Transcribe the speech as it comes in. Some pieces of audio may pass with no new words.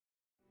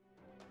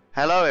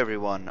Hello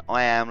everyone,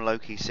 I am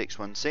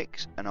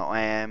Loki616 and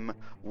I am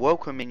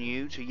welcoming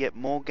you to yet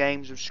more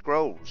games of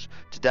Scrolls.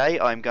 Today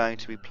I'm going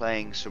to be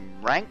playing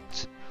some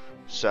ranked,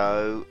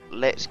 so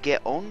let's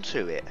get on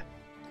to it.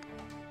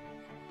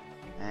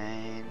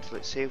 And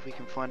let's see if we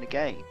can find a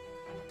game.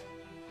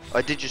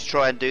 I did just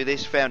try and do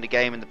this, found a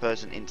game and the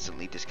person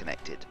instantly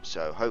disconnected.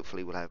 So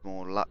hopefully we'll have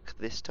more luck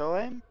this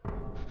time.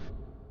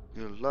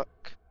 Good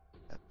luck,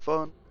 have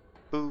fun,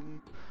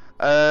 boom.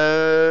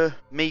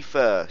 Me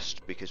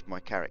first, because my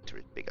character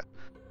is bigger.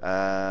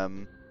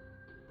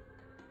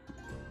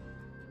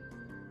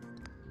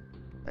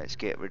 Let's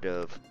get rid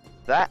of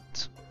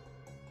that,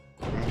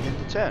 and end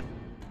the turn.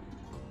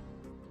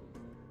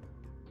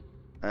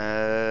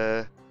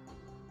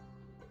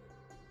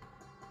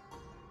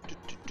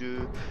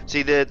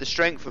 See, the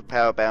strength of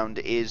Powerbound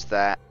is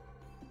that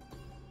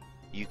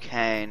you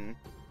can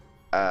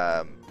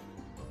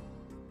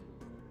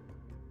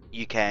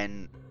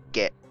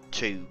get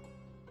 2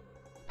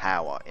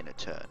 power in a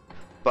turn,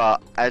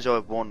 but as I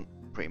want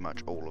pretty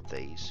much all of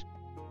these,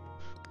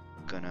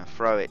 I'm gonna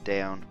throw it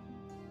down,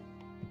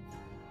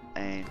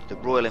 and the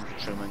Royal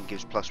Infantryman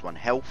gives +1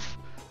 health,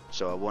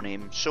 so I want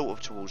him sort of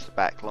towards the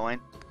back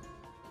line.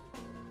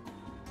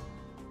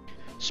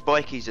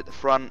 Spikey's at the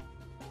front,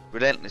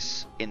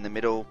 Relentless in the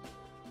middle,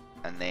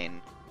 and then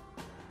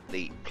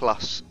the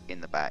plus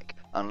in the back,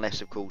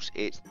 unless of course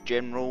it's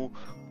General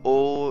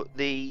or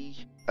the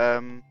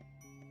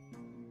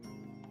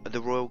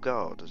Royal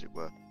Guard, as it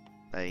were.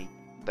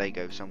 They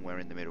go somewhere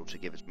in the middle to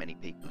give as many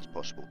people as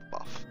possible the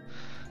buff.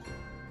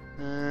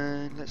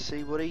 And let's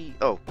see what he...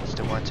 Oh, it's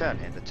still my turn.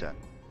 End the turn.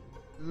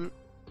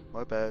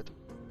 My bad.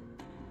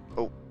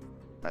 Oh,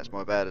 that's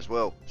my bad as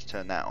well. Let's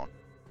turn that on.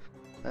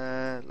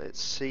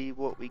 Let's see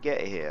what we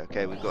get here.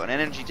 Okay, we've got an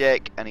energy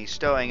deck, and he's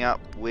starting up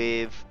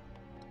with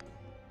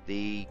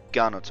the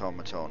gun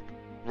automaton.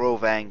 Royal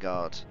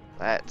Vanguard.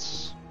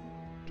 That's...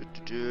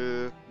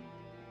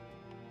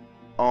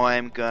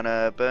 I'm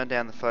gonna burn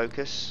down the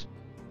focus.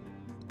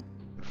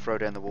 Throw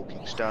down the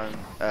waking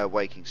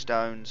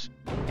stones.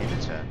 End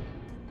the turn.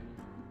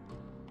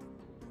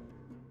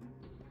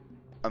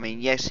 I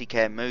mean, yes, he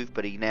can move,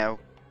 but he now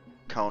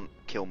can't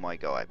kill my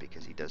guy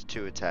because he does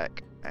 2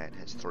 attack and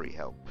has 3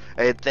 health.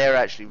 They're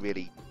actually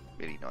really,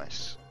 really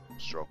nice,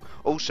 strong.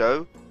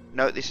 Also,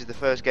 note this is the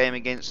first game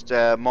against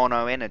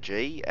Mono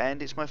Energy,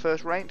 and it's my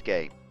first ranked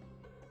game.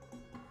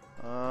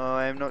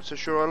 I'm not so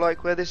sure I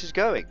like where this is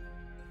going.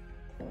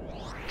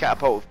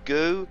 Catapult of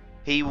Goo.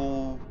 He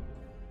will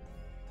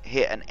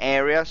hit an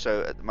area,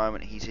 so at the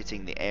moment he's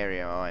hitting the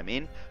area I'm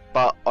in,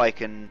 but I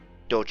can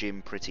dodge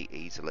him pretty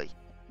easily.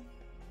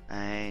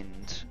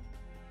 And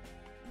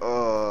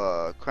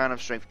Crown of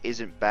Strength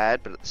isn't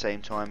bad, but at the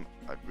same time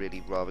I'd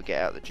really rather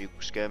get out the Dual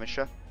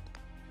Skirmisher.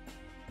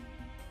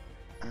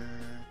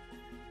 I'm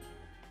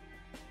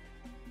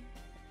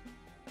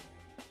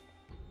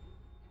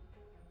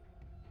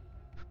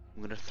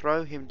going to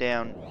throw him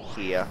down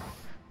here.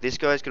 This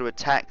guy's going to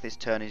attack this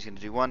turn. He's going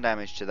to do 1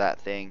 damage to that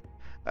thing,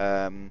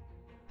 and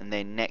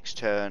then next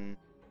turn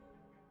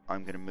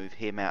I'm going to move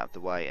him out of the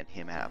way and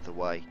him out of the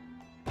way.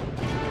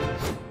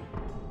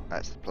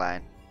 That's the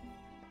plan.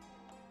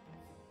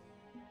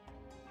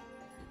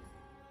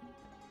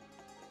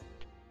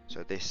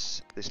 So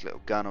this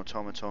little gun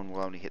automaton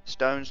will only hit the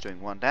stones, doing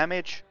 1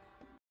 damage.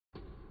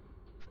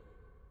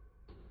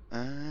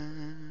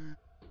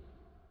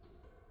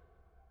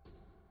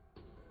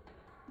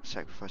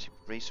 Sacrificing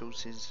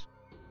resources.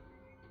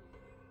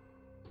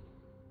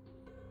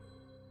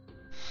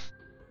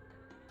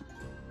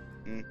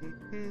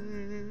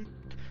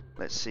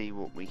 Let's see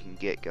what we can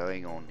get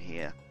going on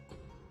here.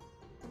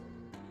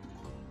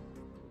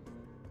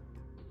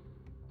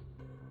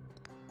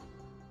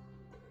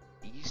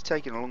 He's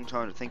taking a long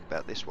time to think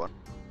about this one.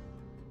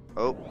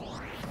 Oh.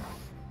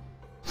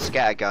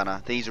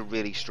 Scattergunner. These are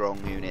really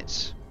strong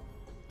units.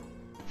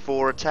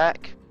 4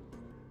 attack.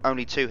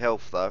 Only 2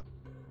 health though.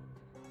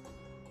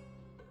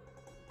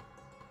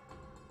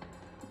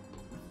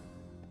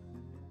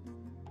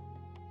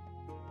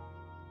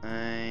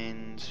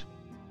 And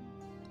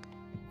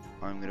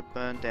I'm going to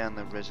burn down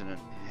the Resonant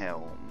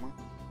Helm.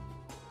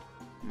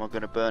 Am I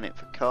going to burn it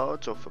for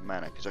cards or for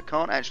mana? Because I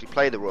can't actually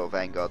play the Royal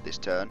Vanguard this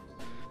turn.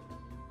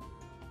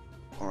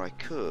 Or I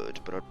could,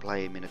 but I'd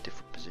play him in a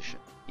different position.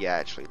 Yeah,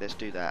 actually, let's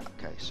do that.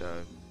 Okay,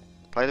 so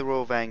play the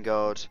Royal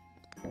Vanguard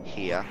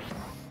here.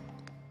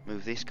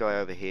 Move this guy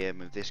over here,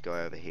 move this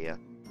guy over here.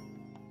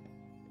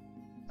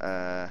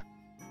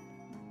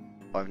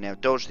 I've now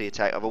dodged the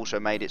attack. I've also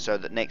made it so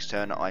that next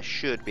turn I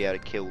should be able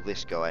to kill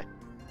this guy.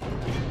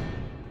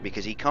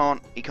 Because he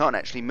can't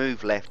actually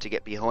move left to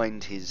get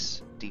behind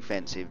his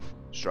defensive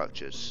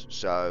structures.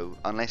 So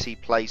unless he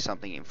plays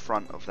something in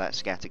front of that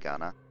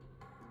scattergunner,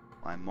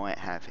 I might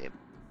have him.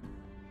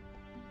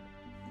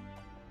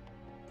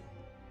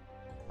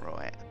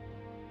 Right.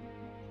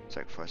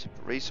 Sacrificing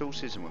for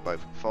resources, and we're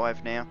both at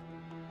 5 now.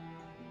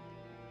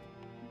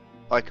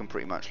 I can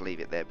pretty much leave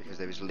it there because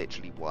there is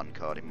literally 1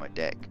 card in my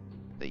deck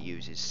that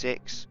uses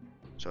 6.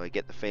 So I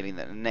get the feeling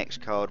that the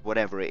next card,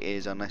 whatever it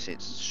is, unless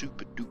it's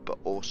super duper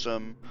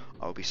awesome,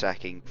 I'll be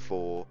sacking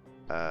for...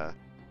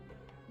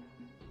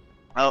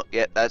 Oh,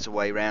 yeah, that's a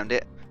way around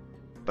it.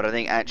 But I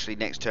think actually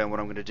next turn what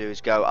I'm going to do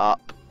is go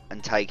up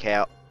and take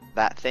out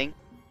that thing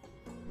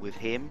with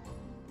him.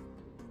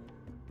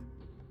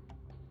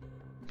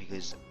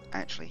 Because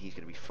actually he's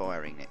going to be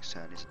firing next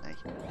turn, isn't he?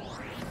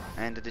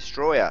 And a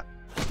destroyer.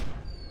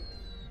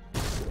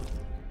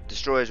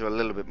 Destroyers are a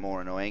little bit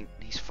more annoying.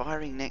 He's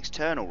firing next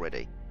turn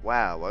already.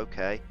 Wow,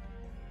 okay.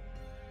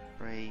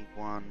 3,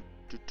 1,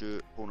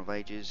 Horn of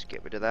Ages,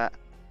 get rid of that.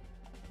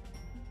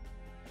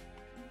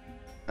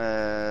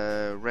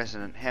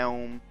 Resonant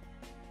Helm.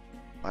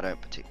 I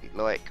don't particularly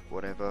like,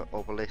 whatever,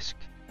 Obelisk.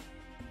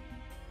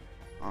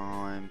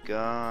 I'm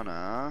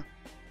gonna...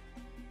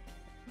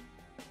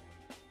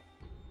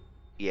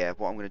 Yeah,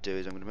 what I'm gonna do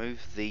is I'm gonna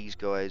move these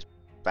guys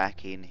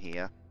back in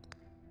here.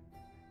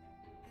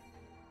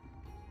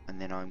 And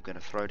then I'm gonna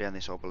throw down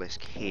this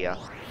Obelisk here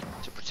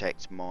to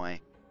protect my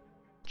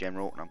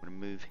general, and I'm gonna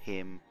move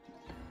him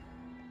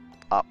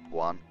up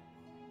 1.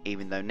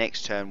 Even though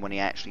next turn when he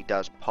actually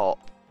does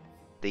pop,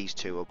 these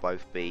two will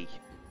both be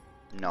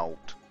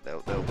nulled.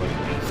 They'll both be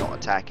not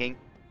attacking.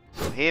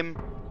 So him,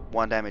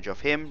 1 damage off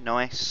him,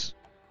 nice.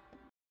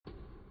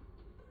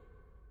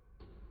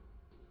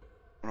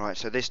 Right,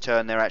 so this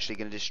turn they're actually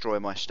going to destroy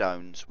my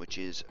stones, which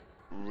is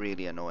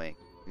really annoying.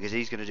 Because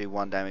he's going to do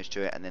 1 damage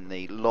to it, and then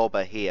the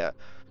lobber here.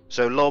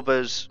 So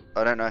lobbers,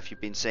 I don't know if you've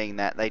been seeing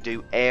that, they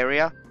do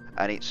area,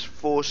 and it's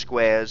 4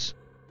 squares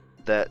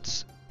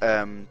that's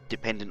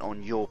dependent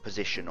on your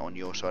position on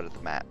your side of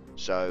the map.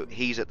 So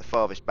he's at the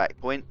farthest back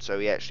point, so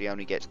he actually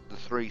only gets the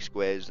 3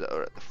 squares that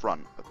are at the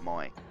front of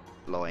my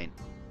line.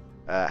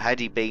 Had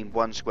he been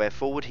 1 square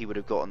forward, he would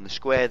have gotten the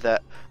square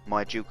that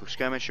my Duke of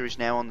Skirmisher is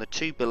now on, the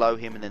 2 below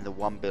him, and then the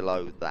 1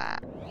 below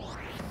that.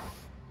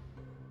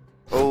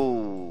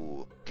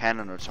 Oh,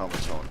 Cannon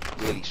Automaton,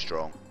 really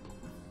strong.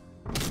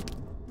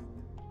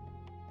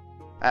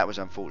 That was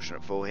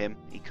unfortunate for him.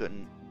 He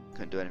couldn't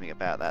do anything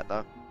about that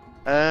though.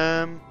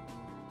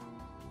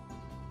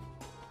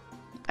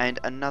 And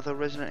another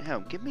Resonant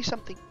Helm. Give me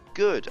something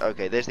good.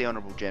 Okay, there's the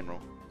Honourable General.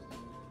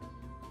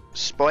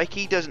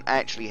 Spiky doesn't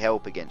actually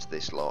help against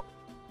this lot.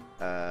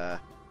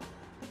 Right,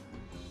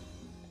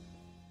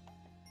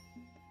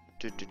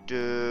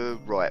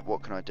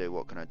 what can I do?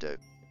 What can I do?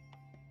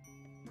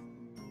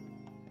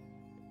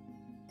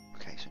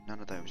 Okay, so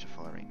none of those are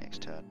firing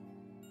next turn.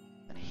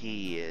 And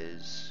he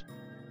is...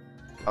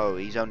 Oh,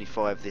 he's only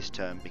 5 this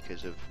turn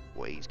because of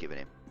what he's given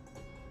him.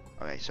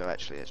 Okay, so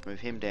actually let's move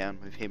him down,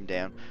 and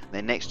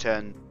then next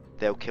turn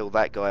they'll kill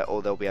that guy,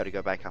 or they'll be able to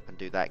go back up and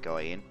do that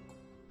guy in.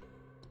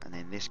 And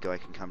then this guy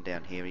can come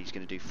down here, he's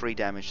going to do 3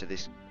 damage to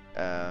this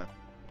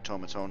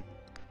automaton.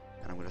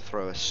 And I'm going to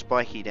throw a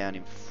spiky down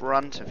in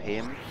front of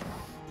him.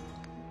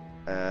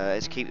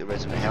 Let's keep the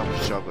Resonant Helm,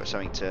 so I've got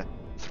something to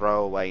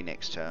throw away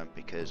next turn,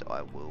 because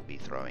I will be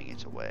throwing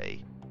it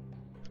away.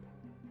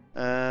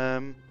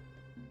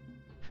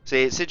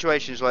 See, it's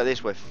situations like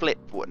this where flip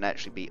wouldn't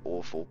actually be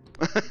awful.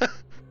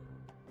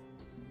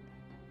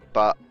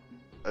 But,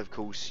 of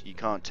course, you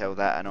can't tell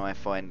that, and I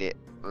find it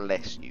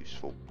less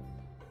useful.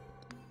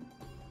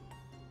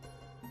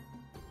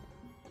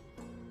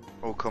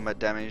 All combat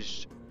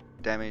damage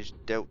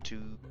dealt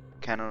to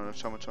Cannon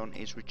Automaton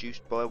is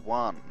reduced by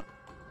 1.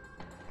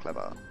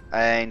 Clever.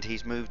 And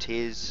he's moved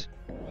his...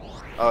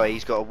 Oh,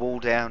 he's got a wall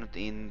down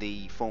in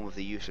the form of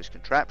the useless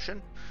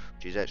contraption,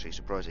 which is actually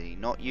surprisingly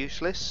not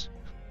useless.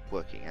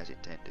 Working as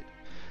intended.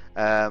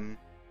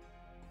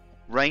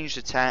 Ranged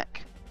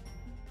attack,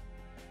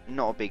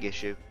 not a big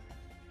issue.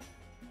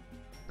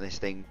 This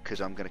thing,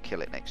 because I'm going to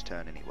kill it next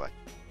turn anyway.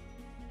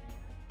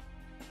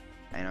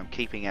 And I'm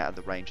keeping out of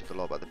the range of the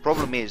lobber. The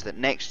problem is that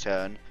next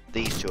turn,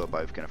 these two are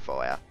both going to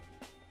fire.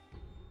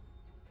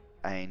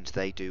 And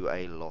they do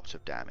a lot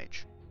of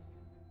damage.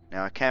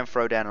 Now I can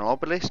throw down an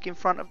obelisk in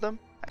front of them.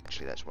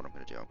 Actually, that's what I'm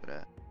going to do.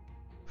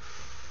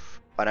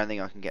 I don't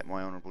think I can get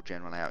my Honourable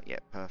General out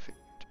yet. Perfect.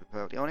 To be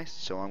perfectly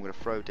honest, so I'm going to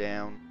throw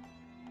down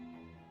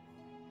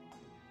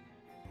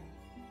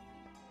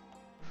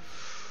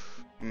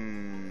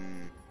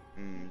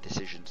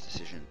decisions.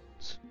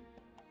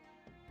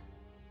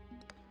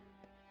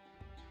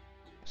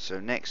 So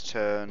next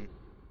turn,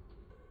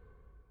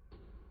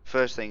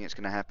 first thing that's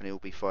going to happen, it will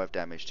be 5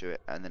 damage to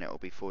it, and then it will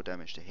be 4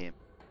 damage to him.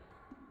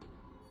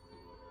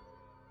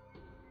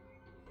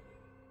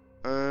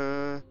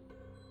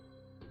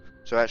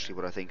 So actually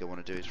what I think I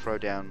want to do is throw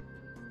down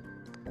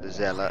the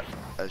Zealot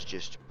as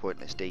just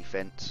pointless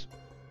defense,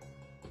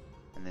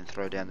 and then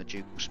throw down the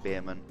Ducal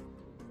Spearman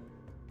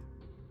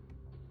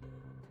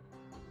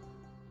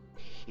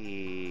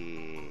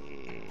here.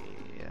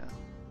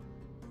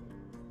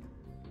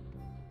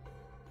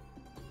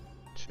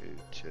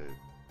 2/2.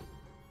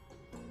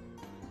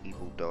 He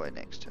will die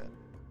next turn.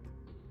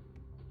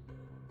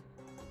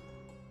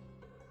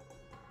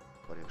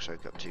 But he'll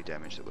soak up 2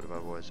 damage that would have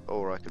otherwise.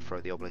 Or I could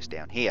throw the obelisk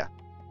down here.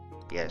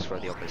 Yeah, let's throw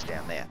the obelisk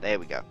down there. There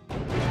we go.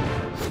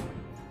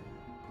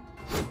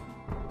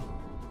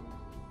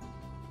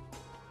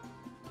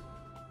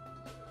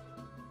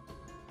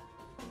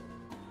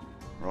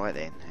 Right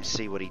then, let's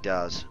see what he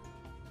does.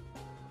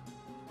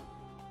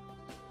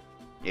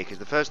 Yeah, because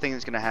the first thing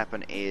that's going to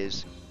happen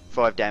is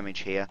 5 damage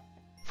here.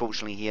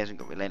 Fortunately, he hasn't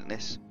got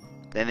Relentless.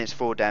 Then it's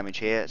 4 damage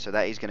here, so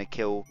that is going to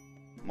kill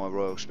my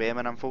Royal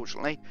Spearman,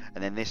 unfortunately.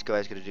 And then this guy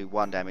is going to do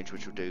 1 damage,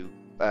 which will do...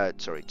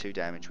 sorry, 2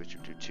 damage, which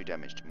will do 2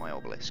 damage to my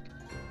Obelisk.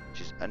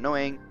 Which is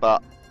annoying,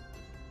 but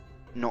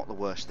not the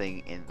worst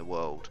thing in the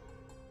world.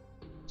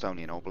 It's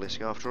only an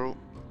Obelisk after all.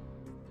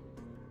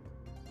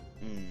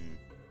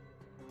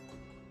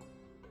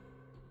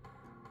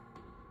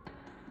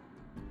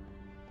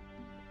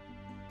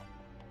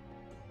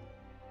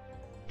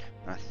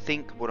 And I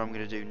think what I'm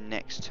going to do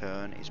next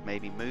turn is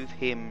maybe move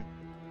him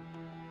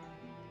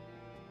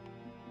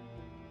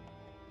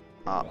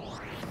up.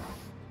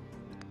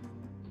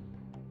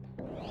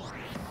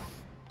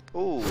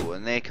 Oh,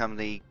 and there come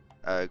the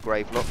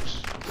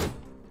Gravelocks.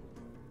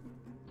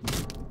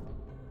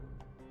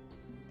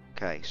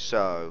 Okay,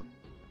 so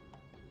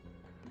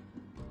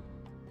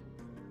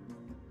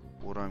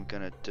what I'm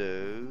going to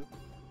do...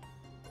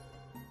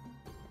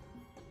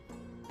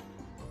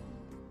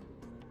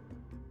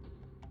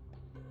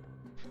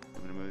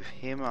 I'm going to move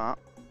him up.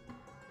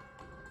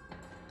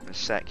 I'm going to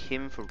sack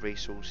him for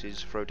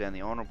resources, throw down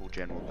the Honourable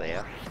General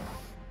there.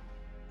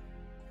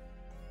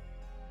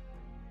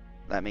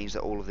 That means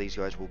that all of these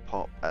guys will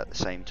pop at the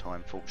same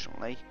time,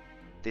 fortunately.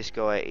 This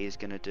guy is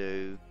going to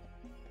do...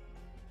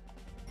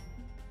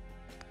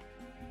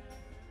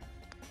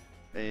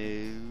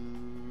 I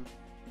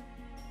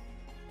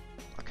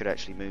could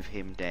actually move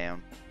him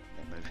down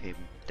and move him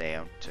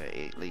down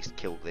to at least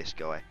kill this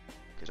guy,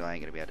 because I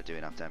ain't going to be able to do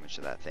enough damage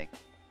to that thing.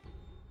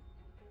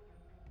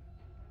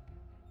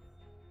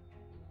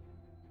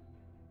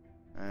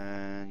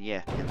 And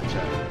yeah, in the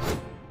turn,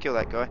 kill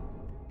that guy.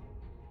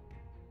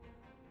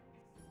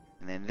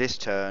 And then this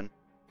turn,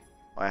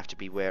 I have to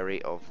be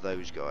wary of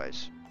those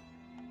guys.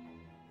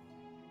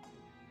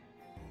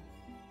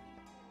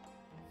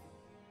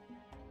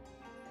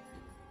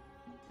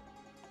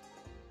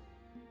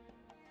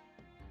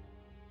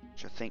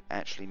 Which I think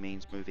actually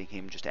means moving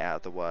him just out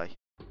of the way.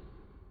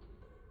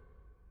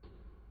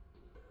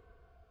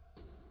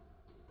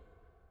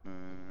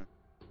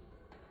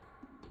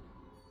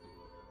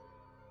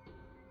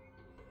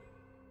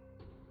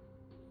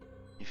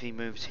 If he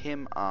moves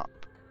him up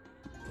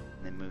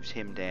and then moves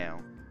him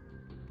down,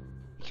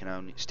 he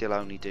can still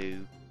only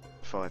do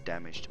 5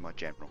 damage to my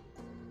general.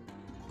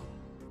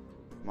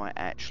 Might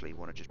actually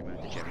want to just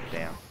move the general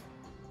down.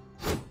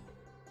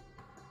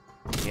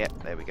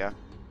 Yep, there we go.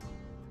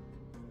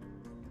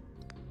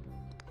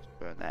 Let's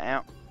burn that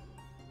out.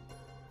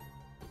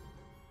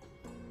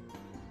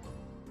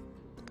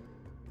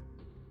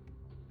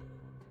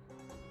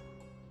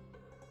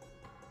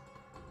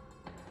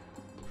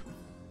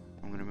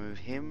 I'm going to move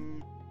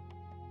him.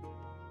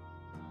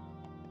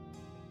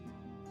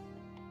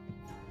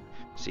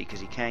 See,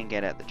 because he can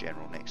get at the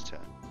general next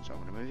turn. So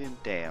I'm going to move him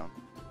down.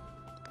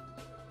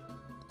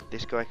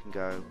 This guy can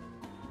go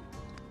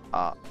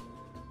up.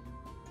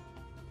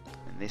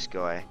 And this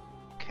guy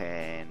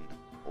can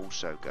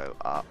also go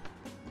up.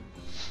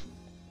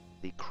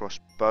 The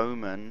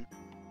crossbowman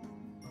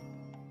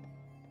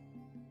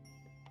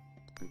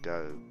can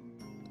go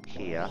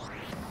here.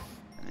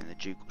 And then the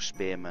ducal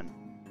spearman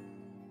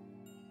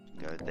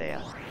can go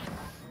there.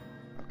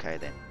 Okay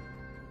then.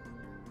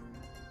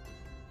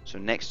 So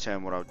next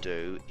turn what I'll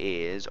do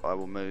is I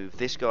will move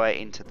this guy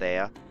into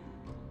there,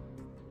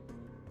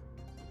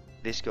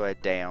 this guy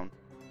down,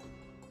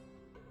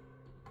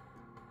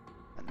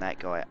 and that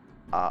guy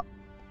up.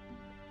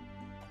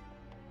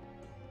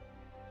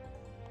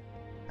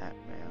 That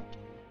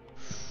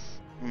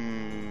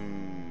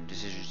round.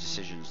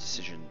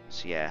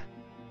 Decisions, yeah.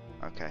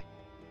 Okay.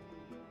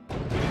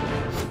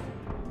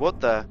 What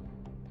the?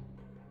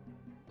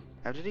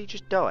 How did he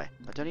just die?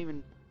 I don't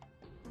even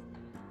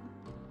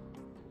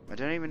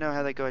know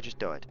how that guy just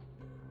died.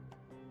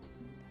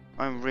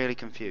 I'm really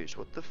confused.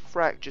 What the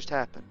frack just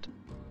happened?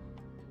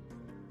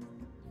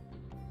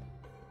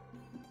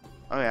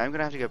 Oh yeah, I'm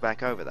gonna have to go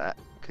back over that,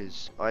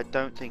 because I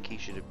don't think he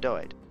should have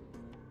died.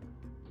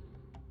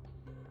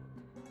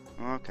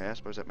 Okay, I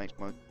suppose that makes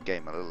my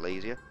game a little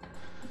easier.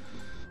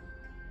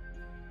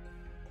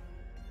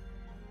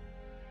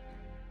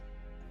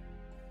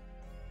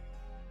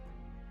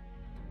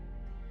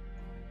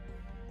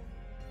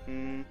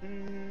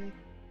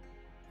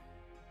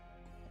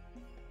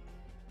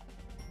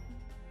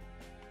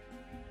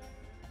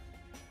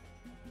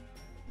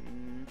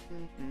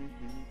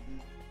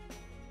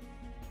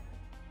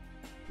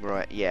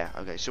 Right, yeah,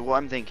 okay, so what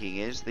I'm thinking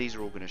is, these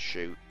are all going to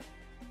shoot.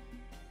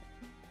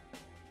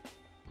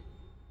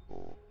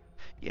 Oh,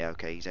 yeah,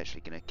 okay, he's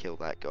actually going to kill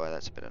that guy,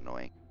 that's a bit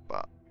annoying,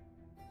 but,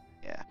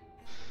 yeah.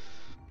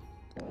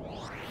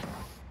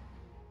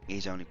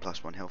 He's only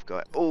 +1 health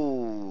guy.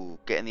 Oh,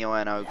 getting the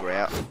Iron Ogre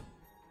out.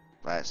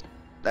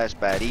 That's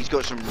bad. He's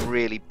got some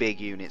really big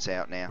units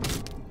out now.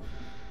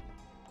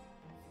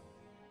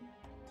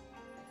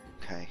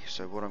 Okay,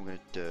 so what I'm going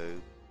to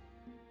do...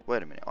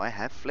 Wait a minute, I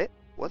have flip?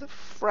 Why the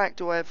frack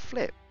do I have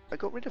flip? I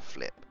got rid of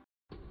flip.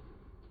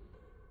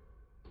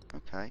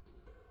 Okay.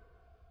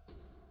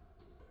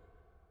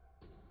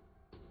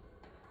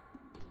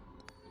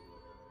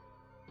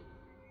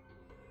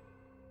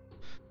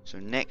 So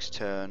next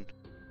turn,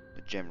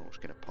 the general's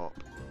going to pop.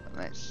 And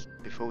let's,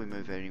 before we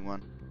move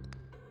anyone,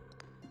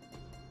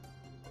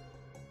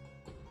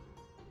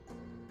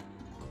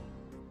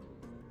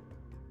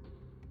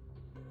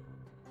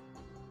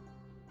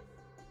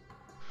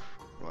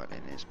 right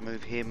then, let's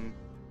move him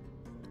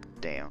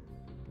down.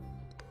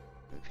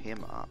 Move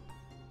him up.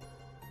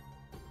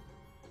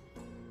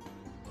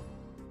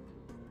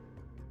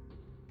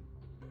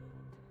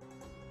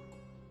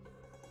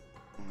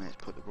 And let's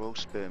put the Royal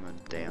Spearman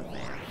down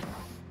there.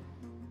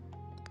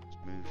 Let's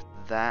move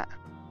that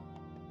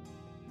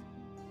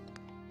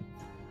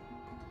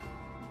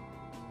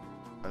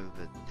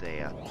over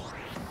there.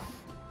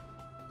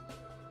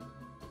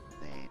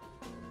 Then,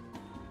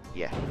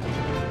 yeah.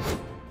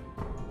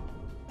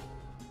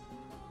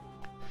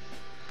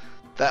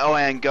 That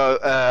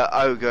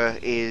ogre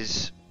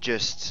is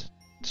just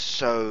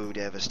so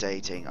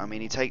devastating. I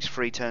mean, he takes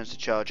 3 turns to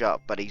charge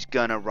up, but he's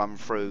gonna run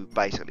through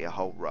basically a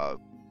whole row,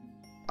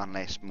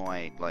 unless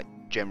my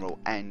general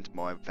and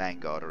my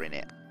vanguard are in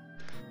it.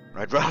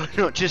 I'd rather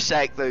not just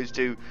sack those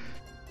two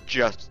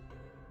just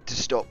to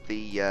stop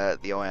the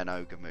iron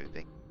ogre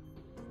moving.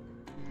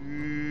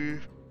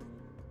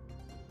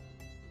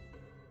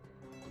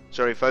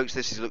 Sorry, folks,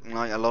 this is looking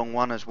like a long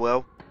one as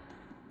well.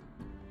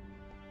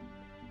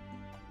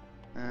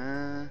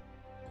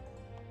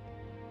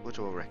 What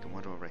do I reckon?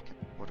 What do I reckon?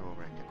 What do I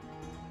reckon?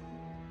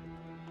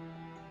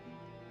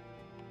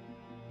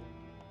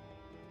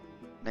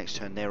 Next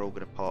turn, they're all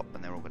going to pop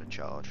and they're all going to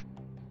charge.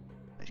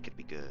 It's going to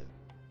be good.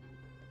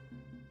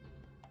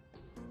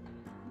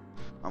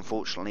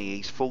 Unfortunately,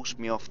 he's forced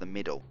me off the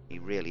middle. He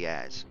really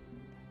has.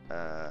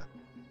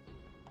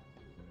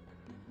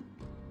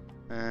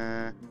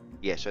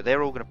 Yeah, so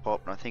they're all going to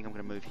pop, and I think I'm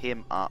going to move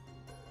him up.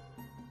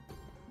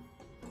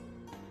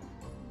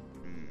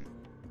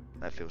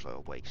 That feels like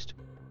a waste.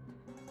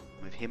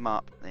 Move him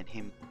up, then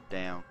him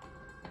down.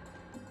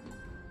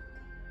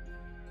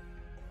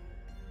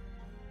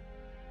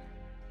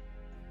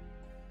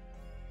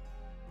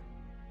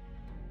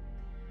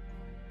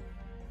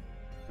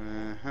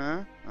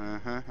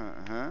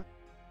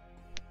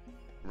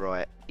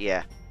 Right,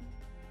 yeah.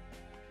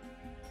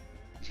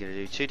 He's going to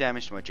do 2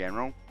 damage to my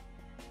general.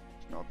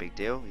 It's not a big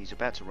deal. He's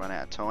about to run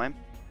out of time.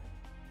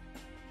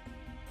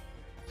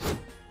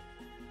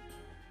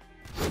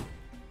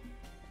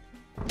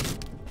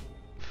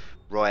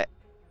 Right,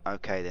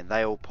 okay then,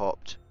 they all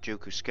popped.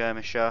 Duke of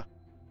Skirmisher.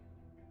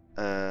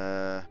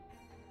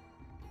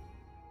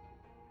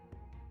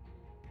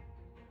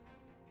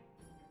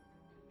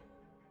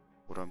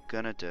 What I'm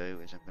gonna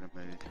do is I'm gonna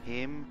move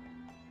him.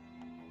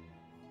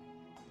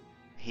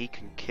 He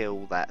can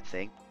kill that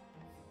thing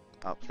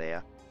up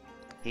there.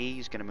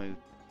 He's gonna move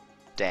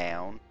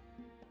down.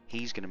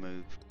 He's gonna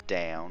move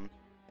down.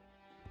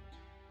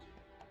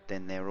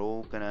 Then they're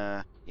all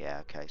gonna... Yeah,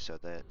 okay, so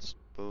that's...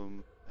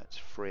 Boom. That's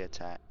free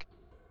attack.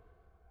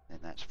 Then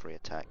that's free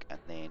attack. And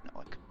then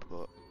I can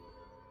put...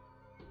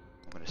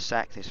 I'm gonna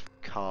sack this for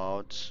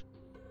cards.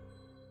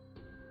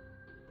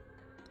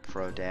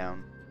 Throw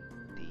down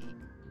the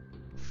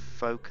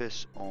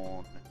focus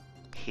on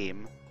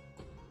him.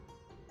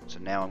 So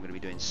now I'm going to be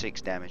doing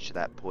 6 damage to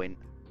that point.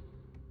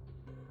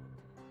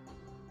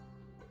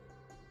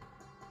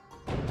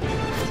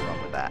 What's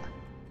wrong with that?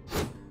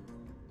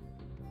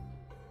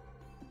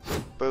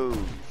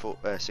 Boom!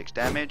 6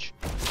 damage.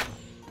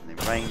 And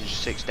then range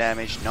 6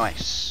 damage.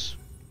 Nice!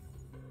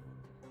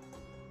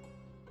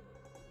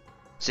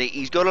 See,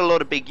 he's got a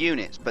lot of big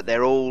units, but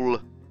they're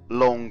all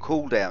long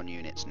cooldown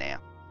units now.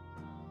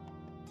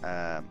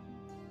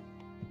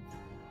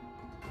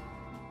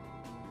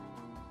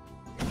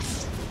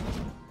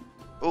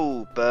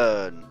 Oh,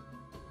 burn.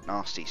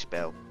 Nasty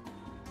spell.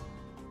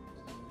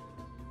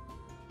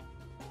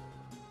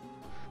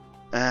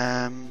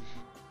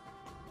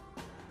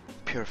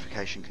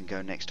 Purification can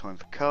go next time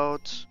for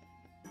cards.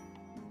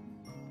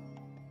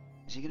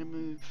 Is he gonna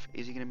move?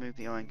 Is he gonna move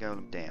the Iron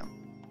Golem down?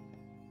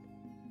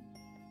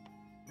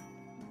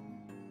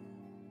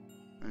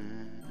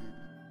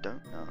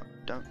 Don't know.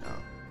 Don't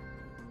know.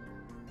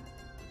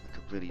 I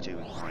could really do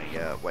with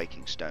my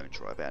Waking Stones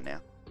right about now.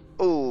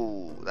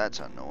 Oh, that's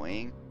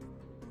annoying.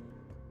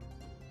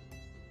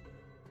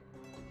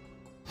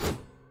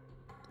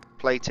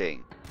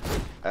 Plating.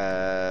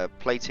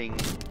 Plating.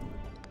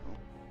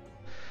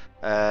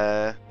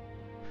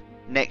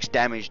 Next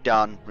damage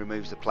done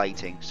removes the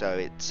plating, so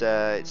it's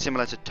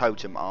similar to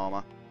totem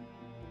armor.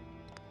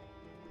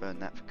 Burn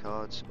that for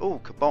cards. Oh,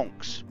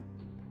 kabonks.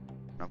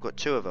 I've got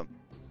 2 of them.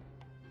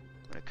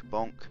 I'm gonna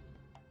kabonk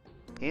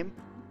him.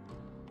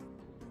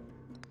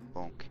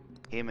 Bonk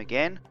him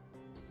again.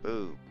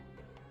 Boom.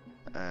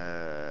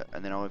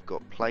 And then I've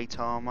got plate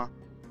armor.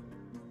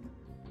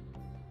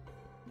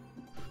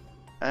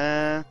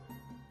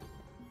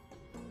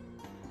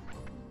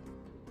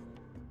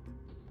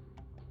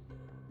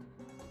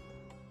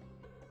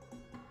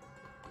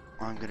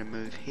 I'm gonna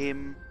move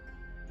him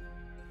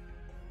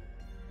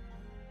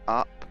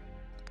up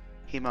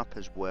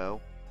as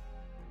well.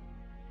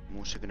 I'm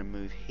also gonna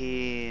move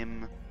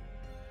him.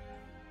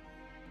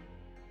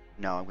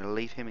 No, I'm gonna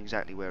leave him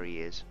exactly where he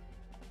is.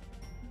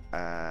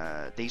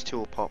 These two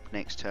will pop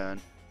next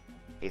turn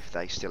if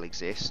they still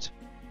exist.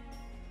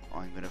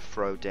 I'm going to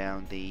throw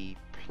down the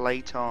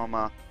plate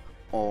armor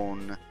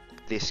on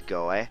this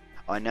guy.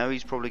 I know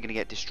he's probably going to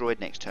get destroyed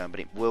next turn, but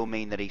it will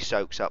mean that he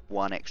soaks up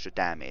 1 extra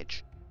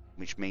damage,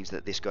 which means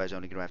that this guy's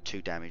only going to have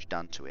 2 damage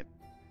done to him.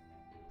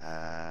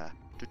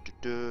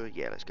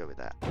 Yeah, let's go with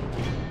that.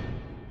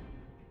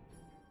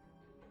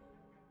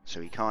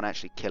 So he can't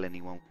actually kill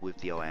anyone with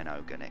the Iron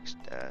Ogre next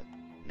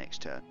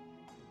turn.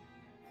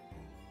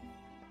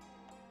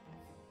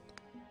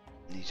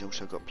 And he's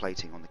also got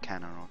plating on the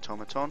cannon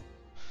automaton,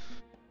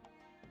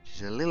 which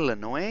is a little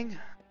annoying.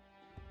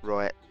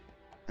 Right,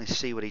 let's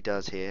see what he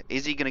does here.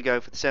 Is he going to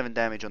go for the 7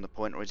 damage on the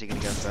point, or is he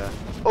going to go for...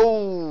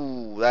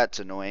 Oh, that's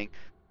annoying.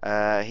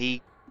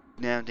 He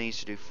now needs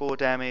to do 4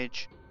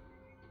 damage.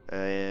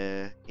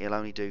 He'll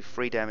only do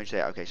 3 damage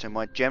there. Okay, so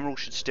my general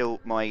should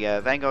still... My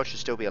Vanguard should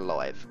still be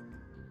alive.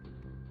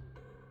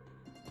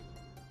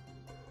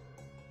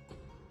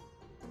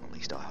 At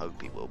least I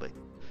hope he will be.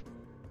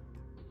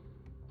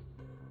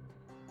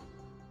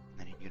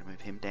 And you're going to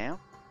move him down?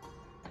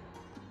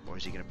 Or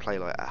is he going to play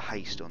like a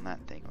haste on that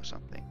thing or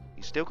something?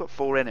 He's still got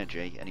 4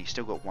 energy and he's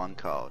still got 1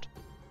 card.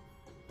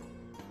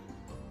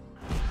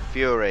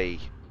 Fury.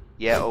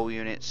 Yeah, all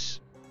units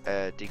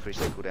decrease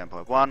their cooldown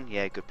by 1.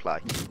 Yeah, good play.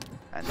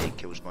 And he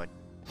kills my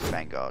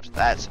Vanguard.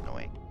 That's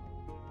annoying.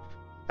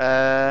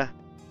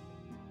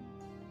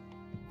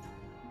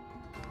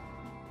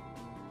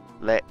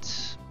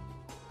 Let's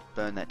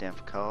burn that down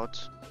for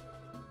cards.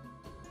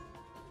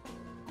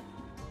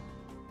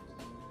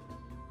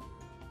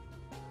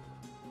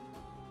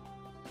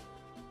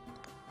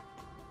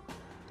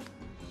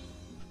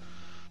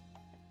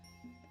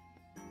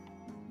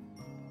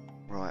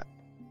 Right,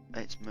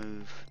 let's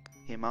move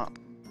him up,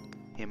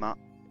 him up.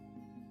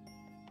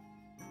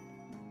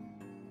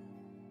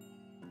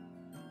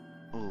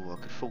 Oh, I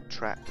could full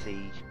trap the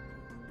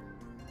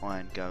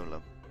Iron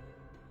Golem.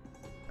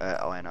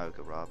 Iron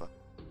Ogre, rather.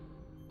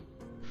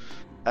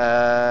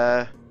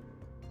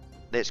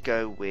 Let's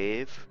go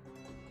with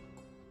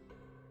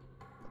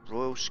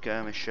Royal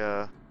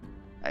Skirmisher.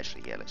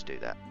 Actually, yeah, let's do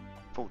that.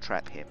 Full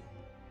trap him.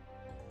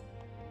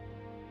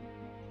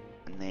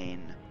 And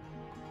then...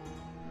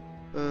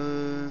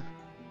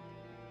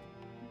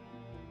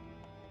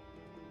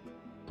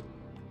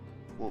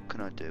 what can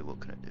I do?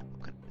 What can I do?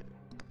 What can I do?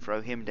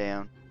 Throw him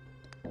down.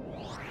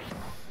 I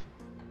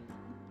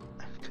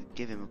could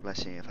give him a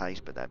Blessing of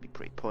Haste, but that'd be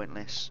pretty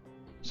pointless.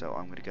 So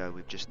I'm going to go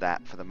with just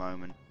that for the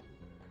moment.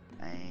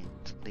 And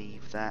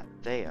leave that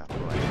there.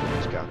 Right,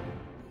 let's go.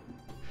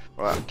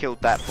 Right, I've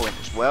killed that point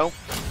as well.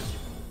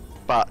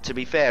 But to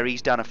be fair,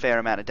 he's done a fair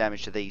amount of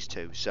damage to these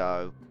two,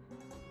 so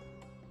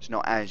it's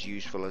not as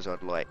useful as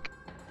I'd like.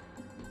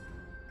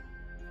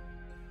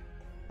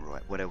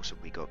 Right, what else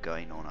have we got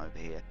going on over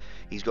here?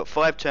 He's got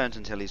 5 turns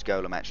until his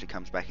golem actually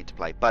comes back into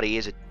play, but he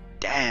is a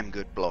damn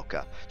good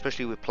blocker,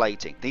 especially with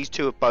plating. These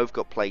two have both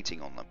got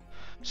plating on them.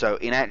 So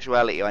in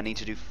actuality, I need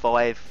to do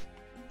 5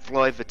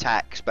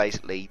 attacks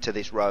basically to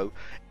this row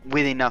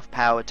with enough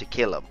power to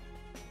kill him.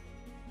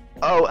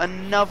 Oh,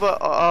 another...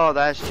 Oh,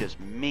 that's just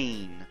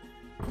mean.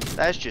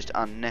 That's just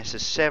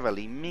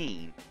unnecessarily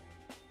mean.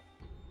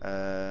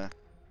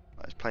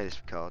 Let's play this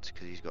for cards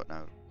because he's got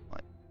no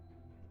like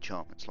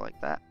enchantments like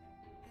that.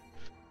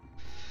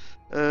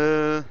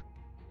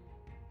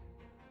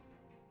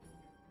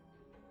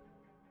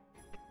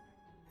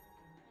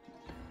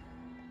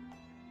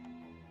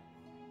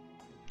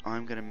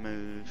 I'm gonna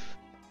move.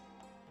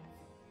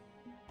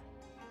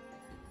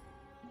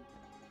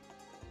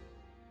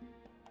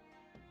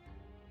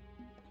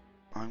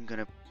 I'm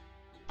gonna.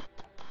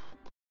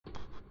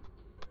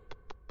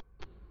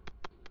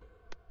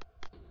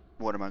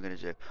 What am I gonna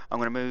do? I'm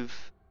gonna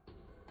move.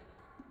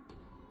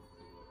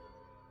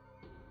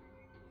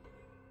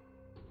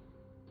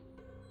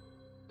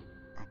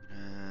 I'm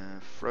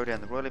gonna throw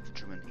down the Royal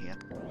Infantryman here.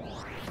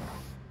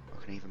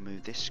 I can even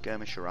move this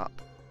skirmisher up.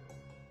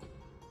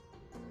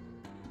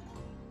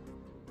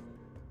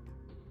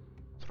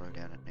 Throw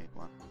down a new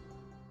one.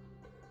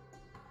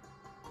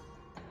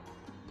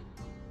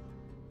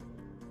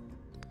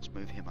 Let's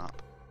move him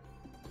up.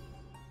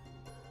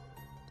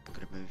 I'm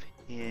gonna move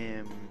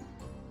him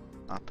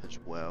up as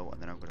well,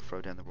 and then I'm going to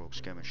throw down the Royal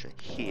Skirmisher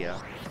here.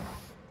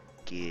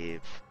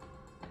 Give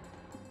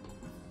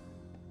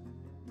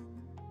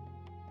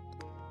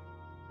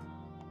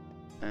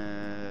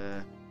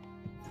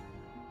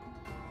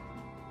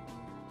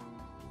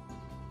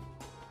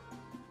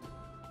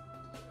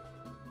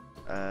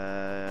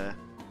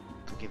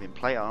could give him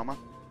plate armor,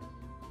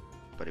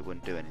 but it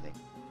wouldn't do anything.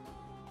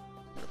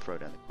 I'm going to throw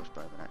down the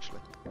crossbowman actually.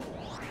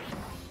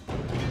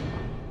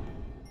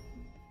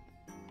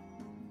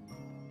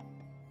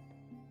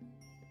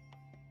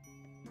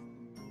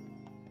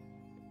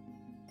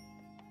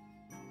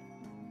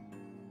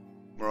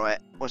 Right,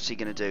 what's he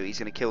going to do? He's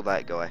going to kill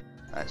that guy.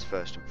 That's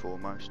first and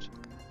foremost.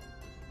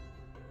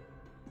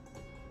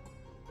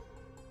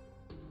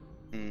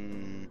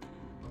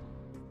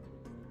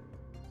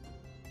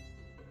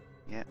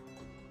 Yep.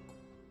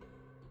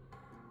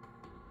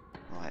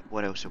 Right,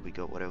 What else have we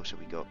got? What else have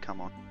we got?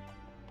 Come on.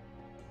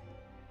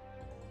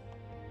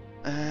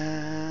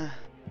 I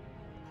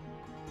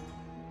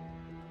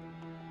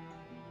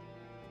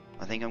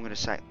think I'm going to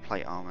sack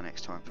plate armor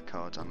next time for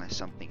cards, unless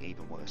something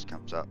even worse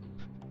comes up.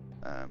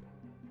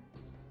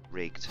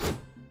 Rigged.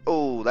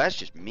 Oh, that's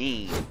just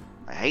mean.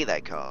 I hate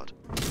that card.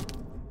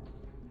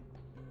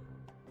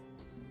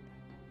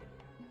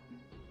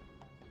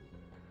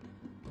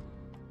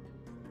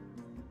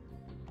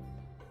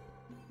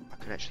 I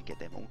could actually get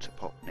them all to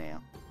pop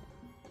now.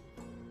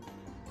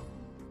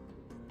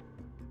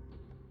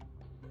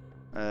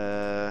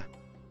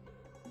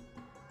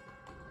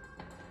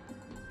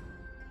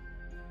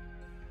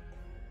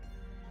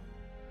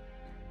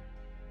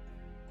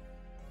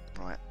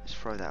 Right, let's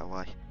throw that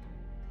away.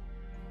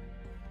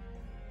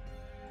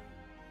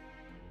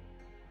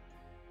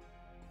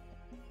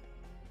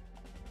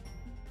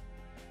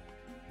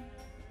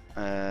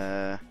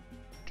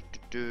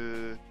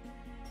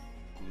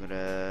 I'm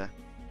gonna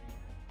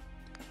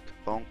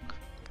bonk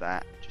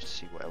that just to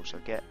see what else I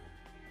get.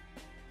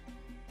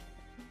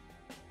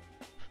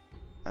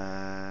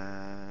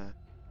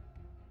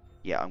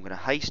 Yeah, I'm gonna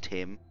haste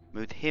him,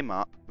 move him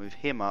up, move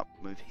him up,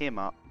 move him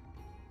up,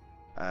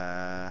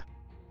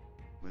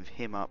 move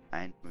him up,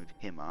 and move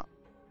him up.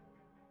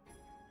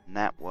 And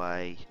that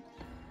way,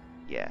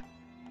 yeah.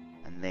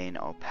 And then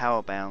I'll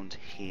power bound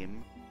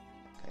him.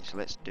 Okay, so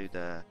let's do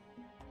the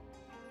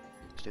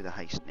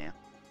haste now.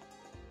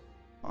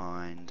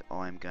 And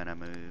I'm gonna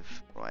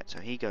move, right, so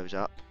he goes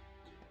up.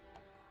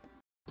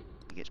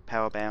 He gets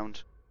power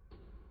bound.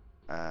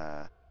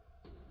 I'm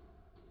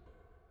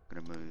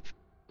gonna move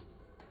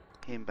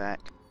him back,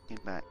 him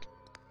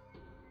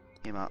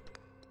up,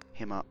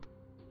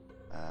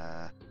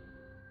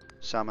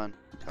 summon,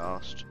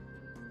 cast,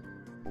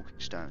 walking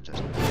stones.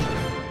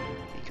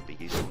 He could be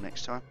useful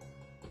next time.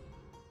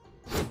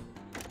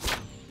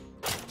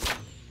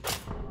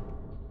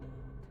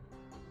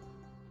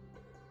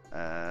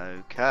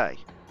 Okay.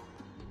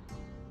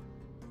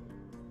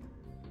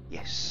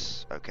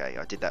 Yes. Okay,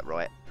 I did that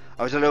right.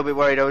 I was a little bit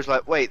worried. I was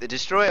like, wait, the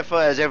destroyer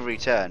fires every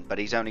turn, but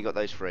he's only got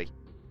those 3.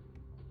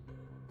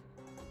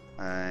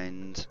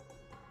 And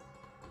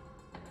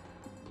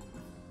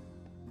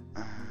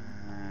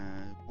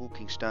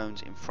walking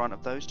stones in front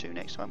of those 2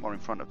 next time, or in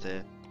front of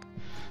the...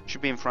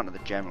 Should be in front of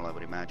the general, I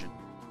would imagine.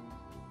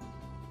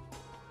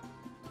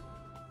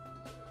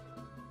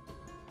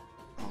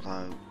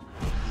 Although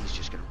he's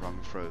just going to run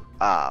through.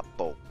 Ah,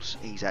 bolts.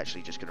 He's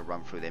actually just going to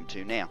run through them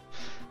 2 now.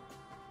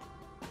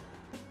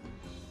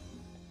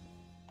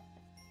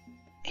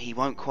 He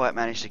won't quite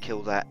manage to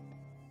kill that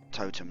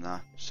totem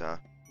though, so...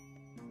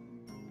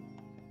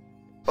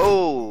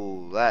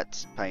 Oh,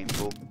 that's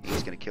painful.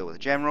 He's going to kill the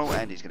general,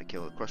 and he's going to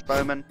kill the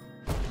crossbowman.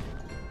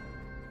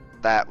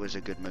 That was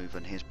a good move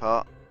on his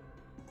part.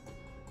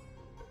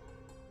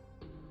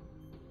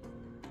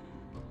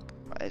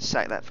 Right, let's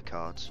sack that for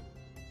cards.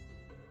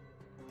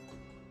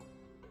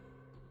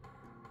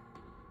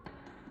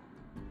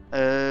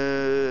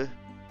 I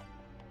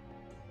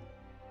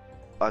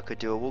could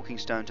do a walking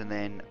stones and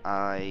then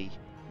a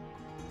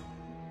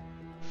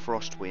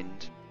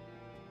frostwind,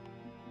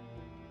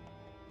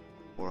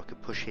 or I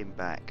could push him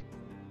back.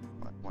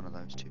 Right, one of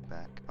those 2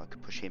 back. I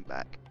could push him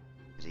back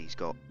because he's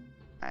got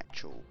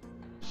actual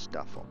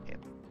stuff on him.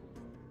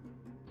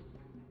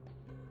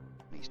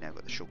 And he's now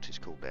got the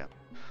shortest cooldown.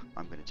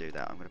 I'm going to do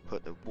that. I'm going to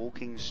put the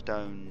walking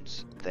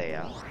stones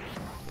there,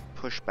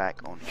 push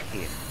back on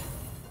him.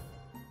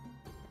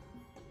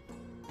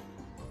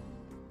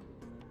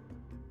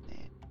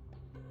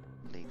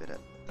 Leave it at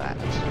that.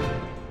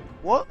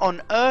 What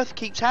on earth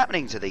keeps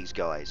happening to these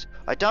guys?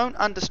 I don't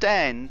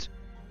understand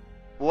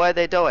why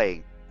they're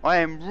dying. I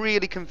am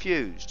really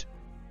confused.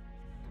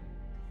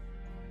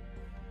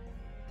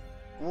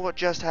 What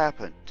just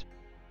happened?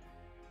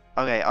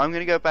 Okay, I'm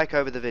going to go back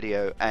over the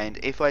video, and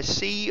if I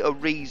see a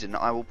reason,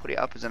 I will put it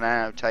up as an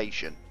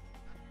annotation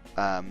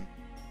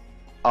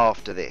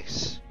after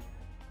this.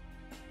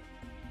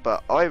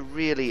 But I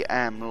really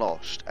am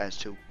lost as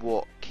to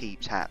what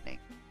keeps happening.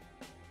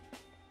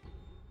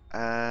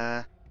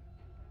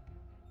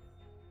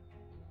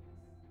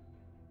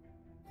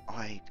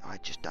 I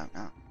just don't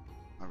know.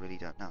 I really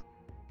don't know.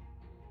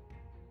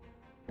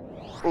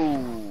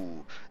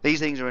 Ooh, these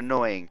things are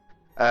annoying.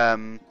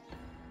 Hellspit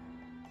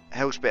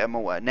and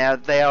Mortar. Now,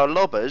 they are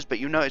lobbers, but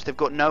you notice they've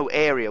got no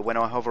area when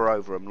I hover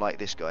over them like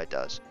this guy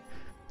does.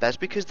 That's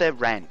because they're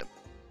random.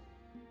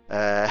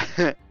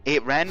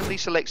 It randomly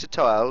selects a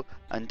tile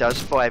and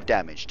does 5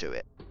 damage to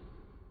it.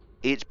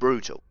 It's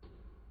brutal.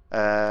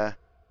 I'm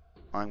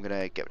going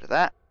to get rid of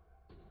that.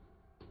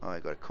 I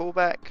got a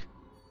callback,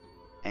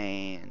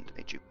 and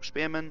a dual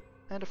spearman,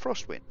 and a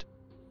frostwind.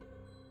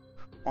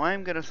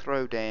 I'm going to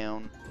throw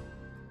down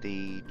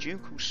the dual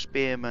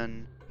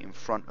spearman in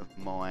front of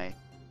my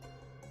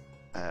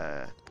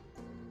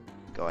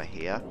guy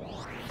here,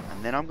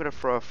 and then I'm going to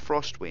throw a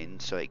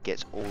frostwind so it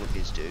gets all of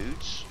his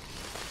dudes,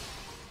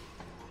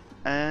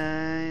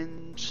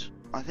 and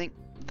I think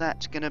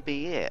that's going to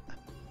be it.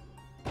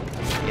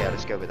 Yeah,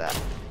 let's go with that.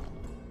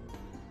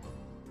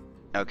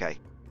 Okay.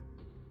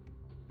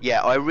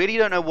 Yeah, I really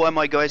don't know why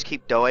my guys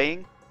keep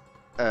dying,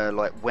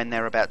 like when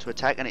they're about to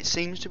attack, and it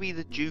seems to be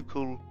the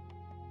ducal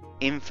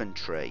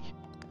infantry.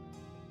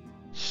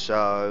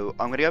 So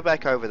I'm going to go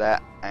back over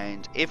that,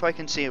 and if I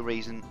can see a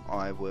reason,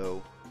 I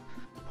will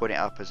put it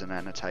up as an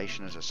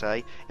annotation, as I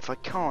say. If I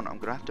can't, I'm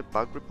going to have to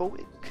bug report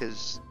it,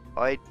 because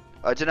I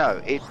don't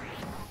know, it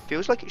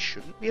feels like it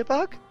shouldn't be a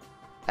bug,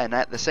 and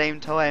at the same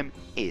time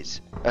is.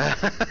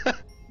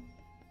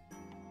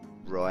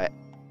 Right.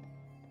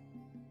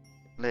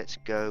 Let's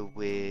go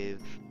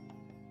with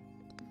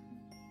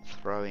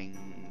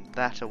throwing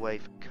that away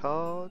for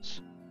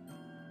cards.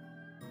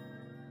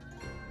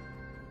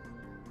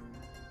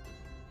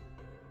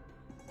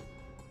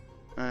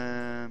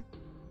 I'm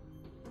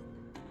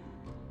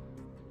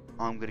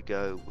gonna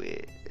go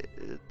with.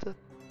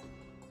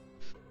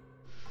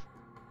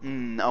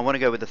 I want to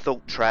go with the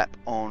thought trap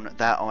on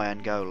that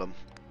iron golem.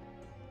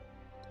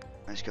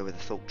 Let's go with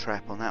the thought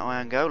trap on that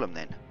iron golem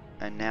then.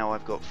 And now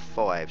I've got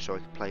 5, so I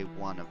can play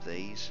one of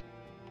these.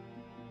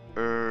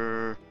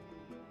 I'm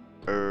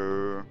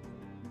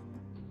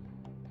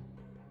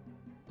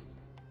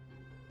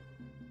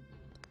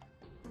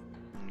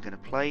gonna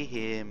play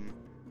him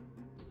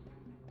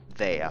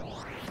there.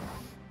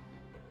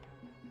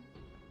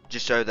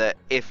 Just so that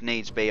if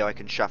needs be I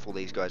can shuffle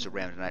these guys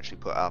around and actually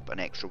put up an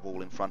extra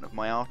wall in front of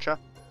my archer.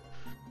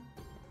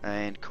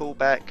 And call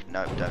back.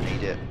 No, don't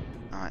need it.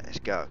 Alright, let's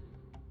go.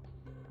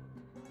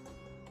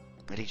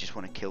 Did he just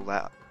want to kill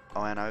that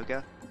Iron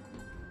Ogre?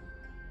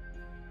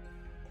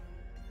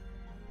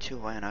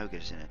 2 Iron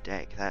Ogres in a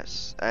deck.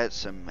 That's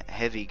some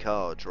heavy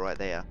cards right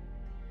there.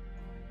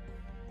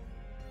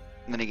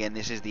 And then again,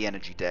 this is the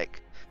energy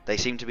deck. They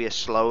seem to be a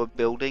slower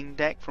building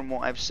deck from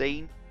what I've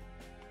seen.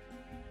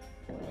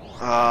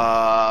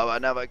 Oh,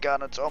 another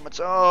gun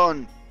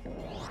automaton!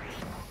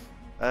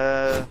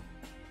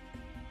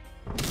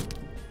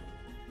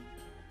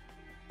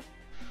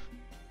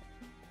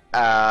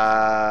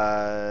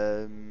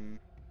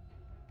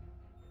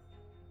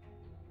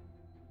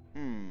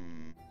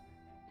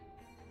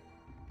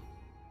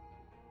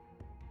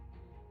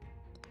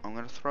 I'm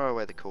going to throw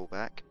away the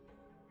callback.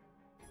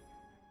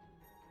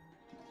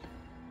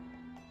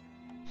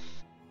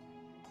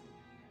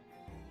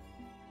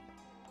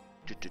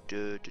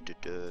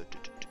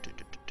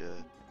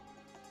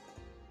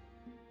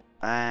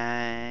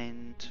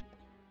 And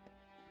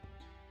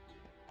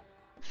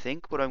I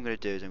think what I'm going to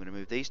do is I'm going to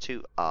move these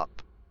 2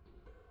 up.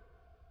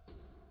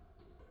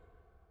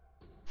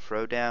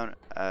 Throw down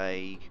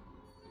a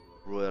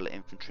Royal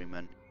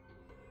Infantryman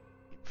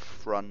in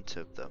front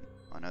of them.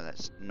 I know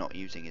that's not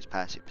using his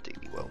passive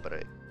particularly well, but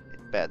it's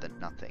better than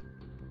nothing.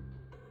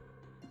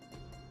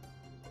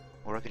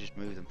 Or I could just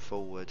move them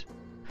forward.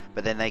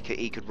 But then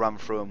he could run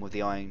through them with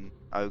the Iron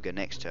Ogre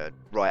next turn.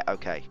 Right,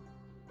 okay.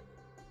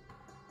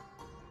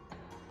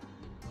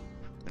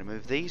 I'm going to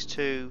move these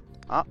 2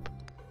 up.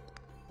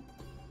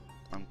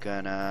 I'm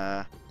going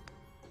to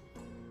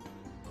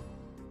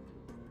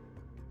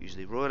use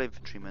the Royal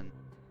Infantryman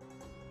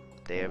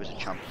there as a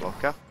chunk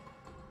blocker.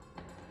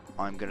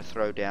 I'm going to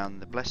throw down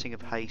the Blessing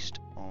of Haste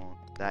on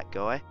that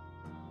guy.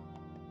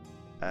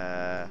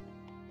 And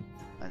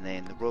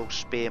then the Royal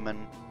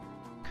Spearman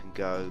can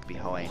go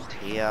behind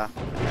here.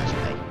 That's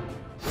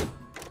me.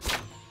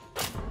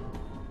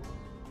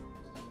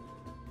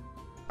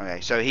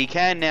 Okay, so he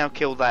can now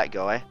kill that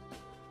guy.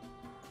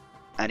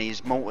 And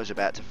his mortar's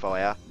about to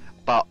fire.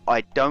 But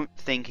I don't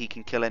think he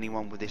can kill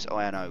anyone with this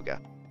Iron Ogre.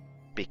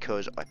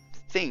 Because I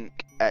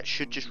think it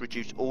should just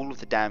reduce all of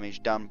the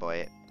damage done by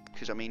it.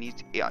 Because I mean,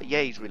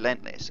 he's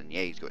relentless, and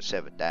yeah, he's got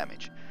 7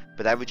 damage,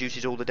 but that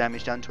reduces all the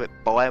damage done to it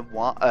by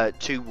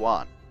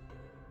 2-1.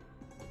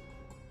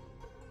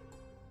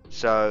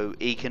 So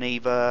he can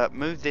either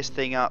move this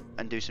thing up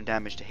and do some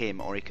damage to him,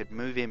 or he could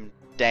move him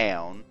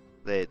down,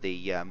 the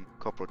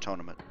copper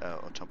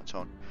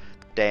automaton,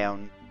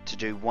 down to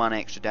do 1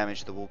 extra damage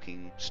to the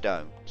walking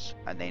stones,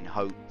 and then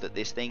hope that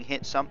this thing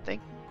hits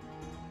something.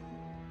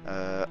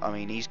 I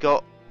mean, he's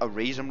got a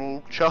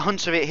reasonable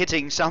chance of it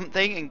hitting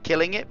something and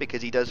killing it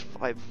because he does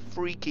 5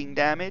 freaking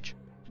damage.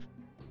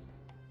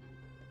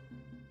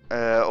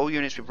 All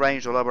units with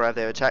ranged or lower have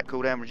their attack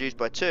cooldown reduced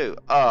by 2.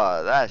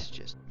 Ah, that's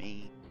just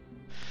mean.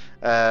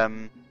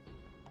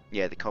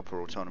 Yeah, the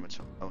copper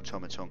automaton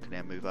can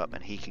now move up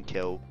and he can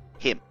kill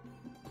him.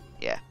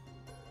 Yeah.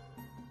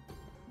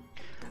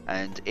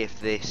 And if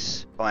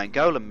this Iron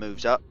Golem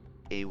moves up,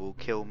 he will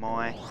kill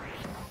my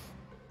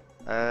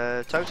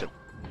totem.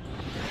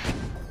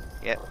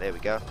 Yep, there we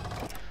go.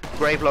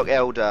 Gravelock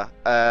Elder.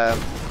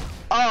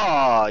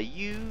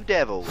 You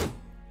devil.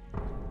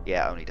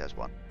 Yeah, only does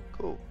 1.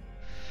 Cool.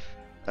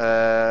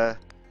 I'm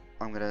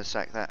gonna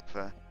sack that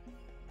for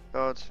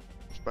cards.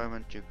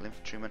 Bowman, Ducal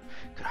Infantryman.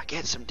 Could I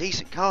get some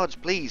decent cards,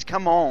 please?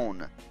 Come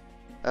on.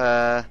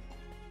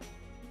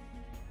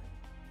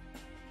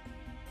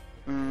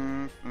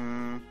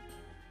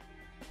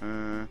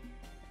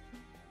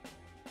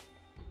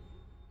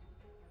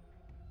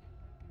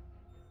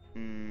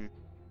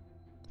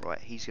 Right,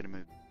 he's gonna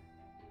move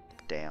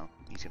down.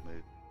 He's gonna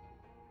move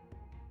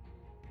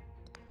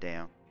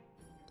down.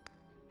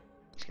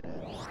 He's going to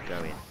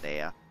go in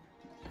there.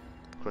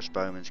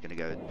 Crossbowman's going to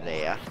go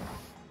there.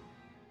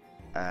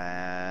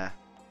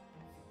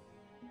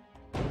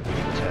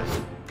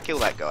 Kill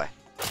that guy.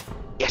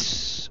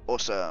 Yes!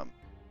 Awesome!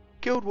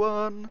 Killed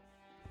one!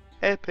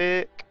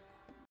 Epic!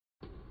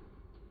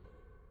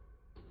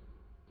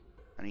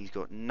 And he's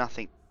got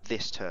nothing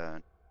this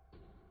turn.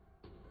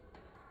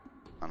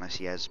 Unless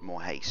he has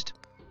more haste.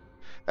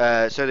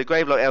 So the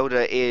Gravelock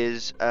Elder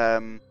is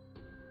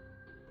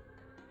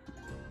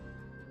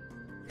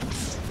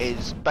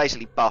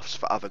basically buffs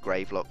for other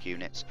Gravelock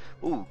units.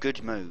 Ooh,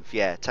 good move.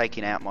 Yeah,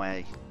 taking out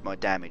my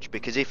damage.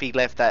 Because if he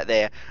left that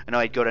there and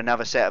I'd got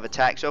another set of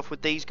attacks off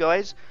with these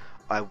guys,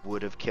 I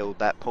would have killed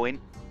that point.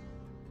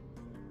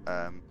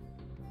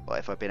 Like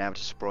if I'd been able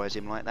to surprise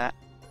him like that.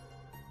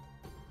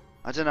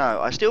 I don't know.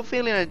 I still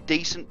feel in a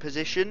decent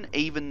position,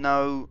 even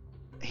though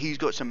he's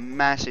got some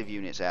massive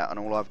units out and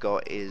all I've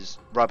got is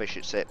rubbish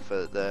except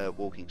for the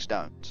walking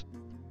stones.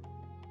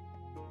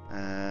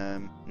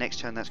 Next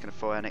turn that's going to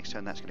fire, next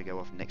turn that's going to go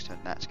off, and next turn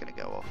that's going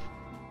to go off.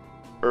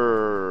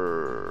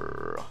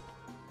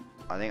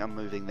 I think I'm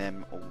moving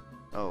them all.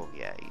 Oh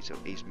yeah, he's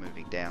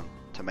moving down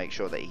to make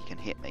sure that he can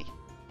hit me.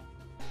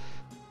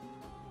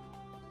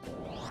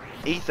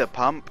 Ether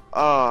Pump.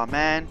 Oh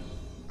man.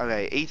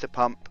 Okay, Ether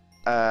Pump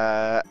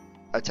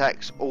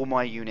attacks all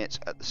my units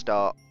at the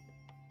start.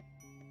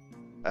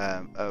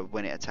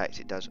 When it attacks,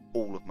 it does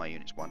all of my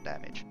units 1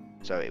 damage.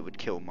 So it would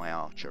kill my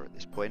archer at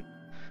this point.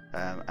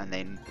 And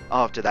then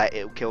after that,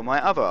 it'll kill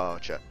my other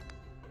archer.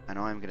 And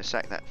I'm going to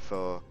sack that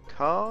for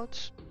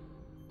cards.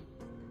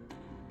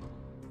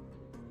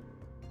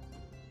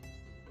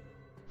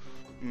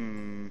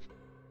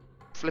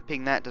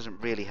 Flipping that doesn't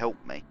really help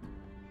me.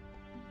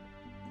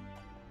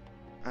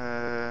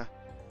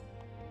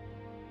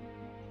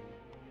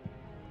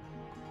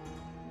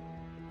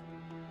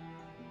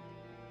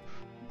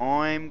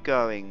 I'm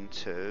going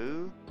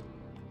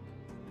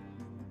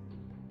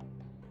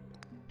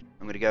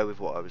to go with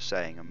what I was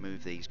saying and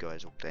move these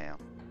guys all down.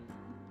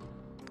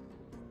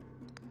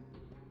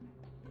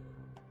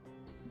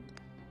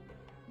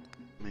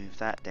 Move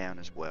that down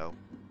as well.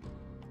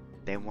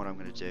 Then what I'm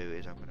going to do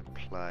is I'm going to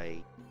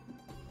play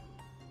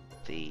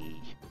the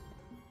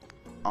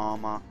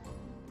armor.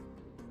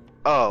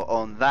 Oh,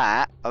 on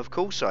that? Of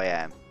course I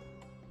am.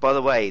 By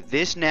the way,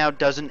 this now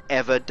doesn't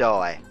ever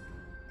die.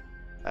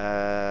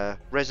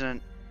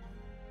 Resonant.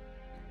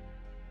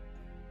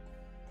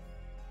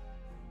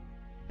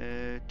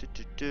 And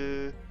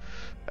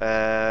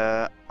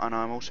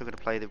I'm also going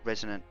to play the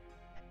resonant.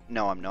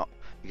 No, I'm not,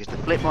 because the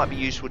flip might be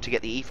useful to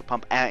get the ether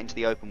pump out into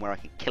the open where I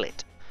can kill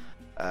it.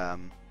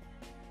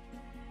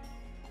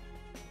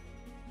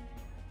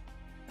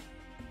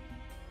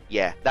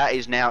 Yeah, that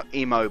is now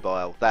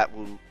immobile.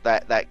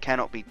 That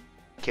cannot be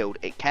killed.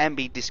 It can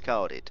be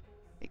discarded.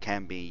 It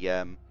can be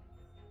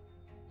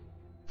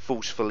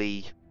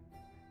forcefully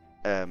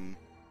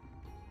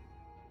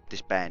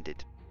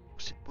disbanded.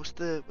 What's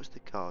the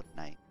card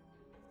name?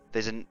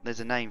 There's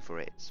a name for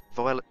it. It's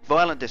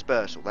violent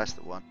dispersal. That's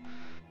the one.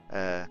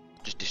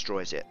 Just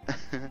destroys it.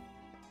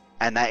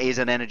 And that is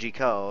an energy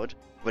card,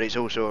 but it's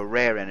also a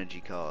rare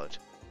energy card.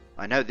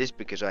 I know this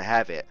because I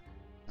have it,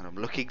 and I'm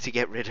looking to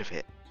get rid of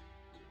it.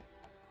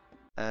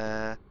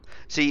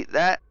 See,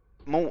 that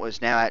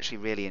mortar's now actually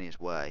really in his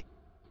way.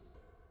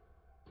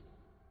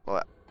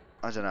 Like,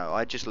 I don't know.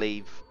 I just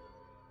leave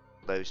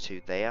those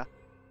two there,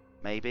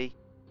 maybe,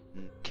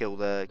 and kill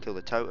the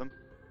totem,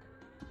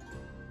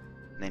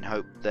 and then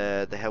hope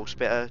the hell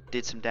spitter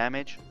did some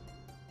damage.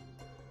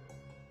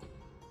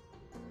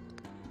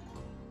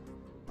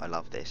 I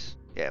love this.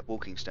 Yeah,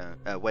 waking stones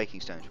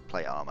with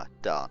plate armor.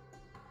 Done.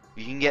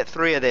 If you can get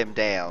 3 of them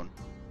down,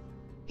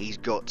 he's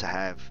got to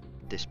have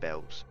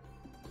dispels.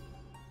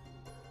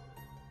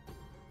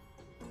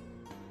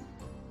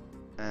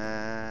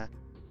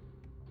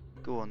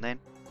 Go on then.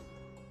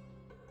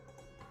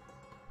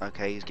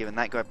 Okay, he's given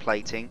that guy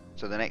plating,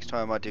 so the next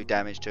time I do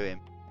damage to him,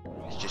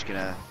 it's just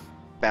gonna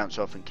bounce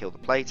off and kill the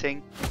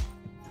plating.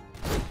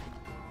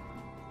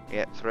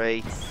 Yep,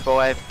 3,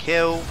 5,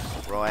 kill.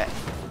 Right.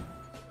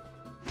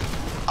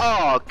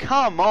 Oh,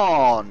 come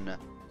on!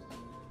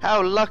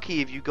 How lucky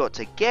have you got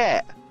to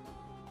get?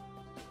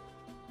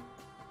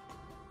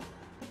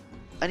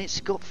 And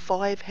it's got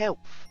 5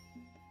 health.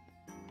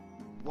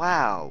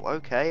 Wow,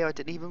 okay, I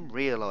didn't even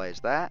realise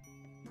that.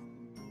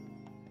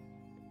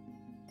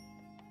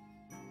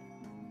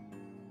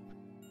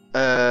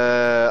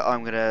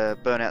 I'm gonna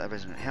burn out the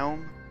resonant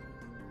helm.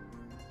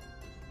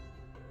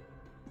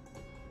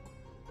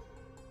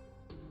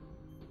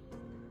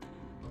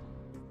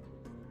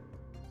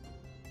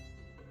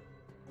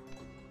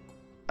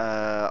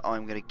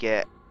 I'm gonna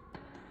get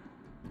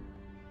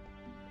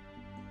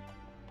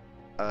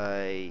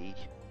a...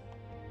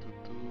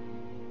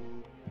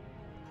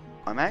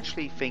 I'm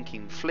actually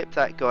thinking flip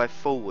that guy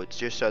forwards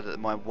just so that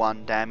my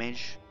 1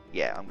 damage...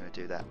 Yeah, I'm gonna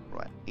do that.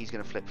 Right, he's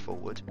gonna flip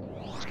forward.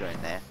 Let's go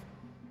in there.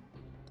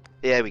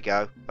 There we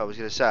go. I was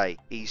gonna say,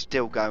 he's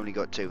still only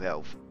got 2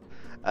 health.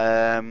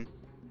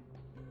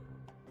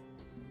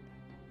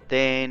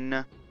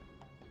 Then...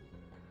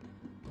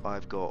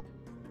 I've got...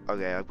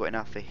 Okay, I've got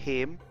enough for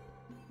him.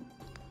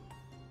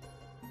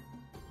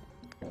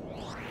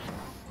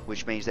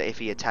 Which means that if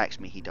he attacks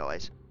me, he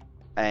dies.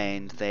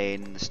 And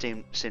then the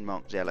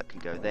Sinmark Zealot can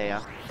go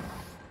there.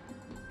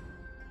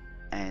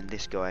 And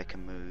this guy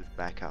can move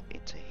back up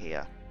into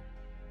here.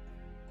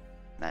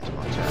 That's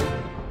my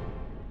turn.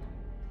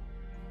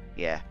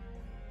 Yeah.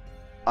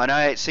 I know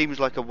it seems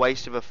like a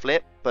waste of a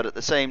flip, but at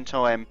the same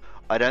time,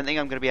 I don't think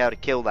I'm going to be able to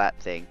kill that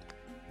thing.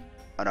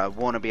 And I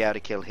want to be able to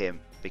kill him,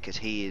 because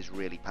he is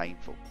really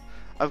painful.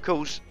 Of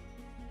course,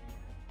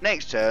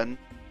 next turn,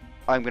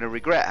 I'm going to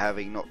regret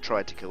having not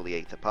tried to kill the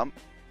Ether Pump.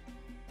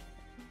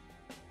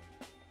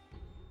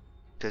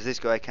 Because this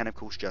guy can, of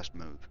course, just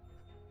move.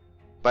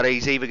 But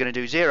he's either going to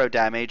do 0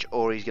 damage,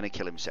 or he's going to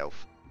kill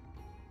himself.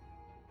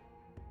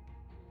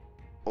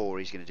 Or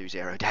he's going to do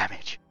 0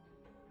 damage.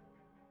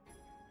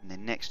 And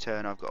then next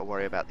turn I've got to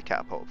worry about the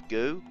Catapult of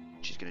Goo,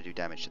 which is going to do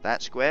damage to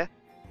that square,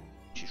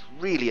 which is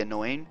really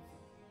annoying.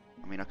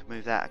 I mean, I could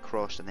move that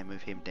across and then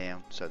move him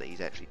down so that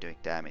he's actually doing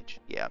damage.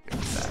 Yeah, I'm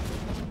going to do that.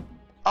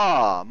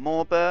 Ah,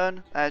 more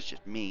burn? That's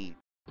just mean.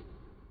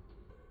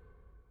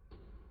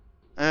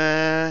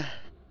 Of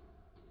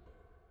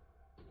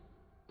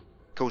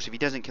course, if he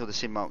doesn't kill the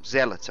Sinmark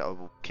Zealot, I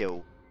will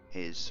kill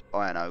his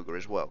Iron Ogre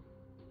as well.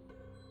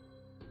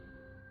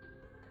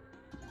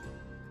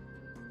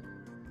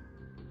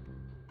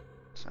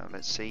 So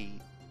let's see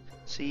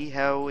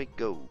how it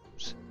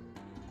goes.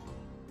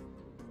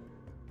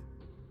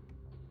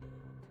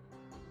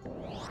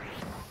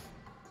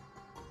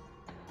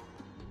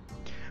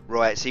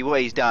 Right, see what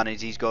he's done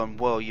is he's gone,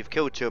 well, you've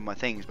killed 2 of my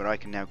things, but I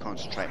can now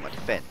concentrate my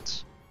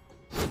defense.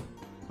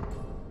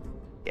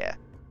 Yeah,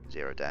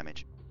 0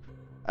 damage.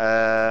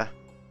 Right,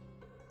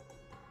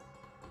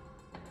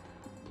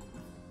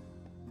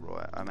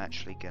 I'm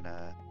actually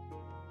gonna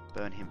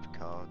burn him for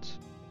cards.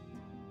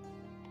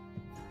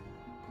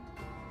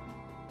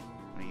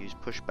 I'm gonna use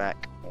pushback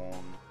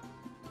on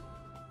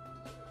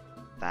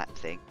that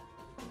thing.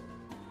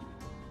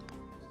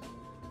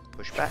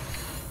 Pushback.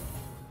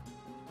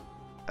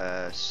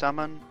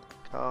 Summon,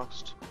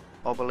 cast,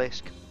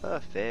 obelisk,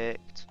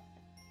 perfect.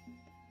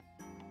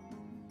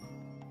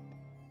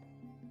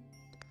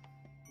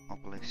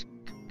 Obelisk,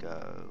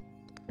 go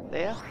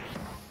there.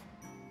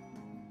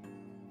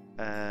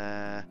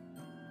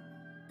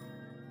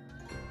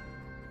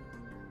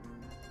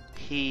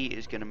 He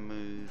is going to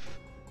move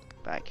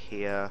back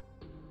here.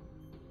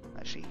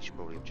 Actually, he should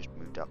probably have just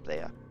moved up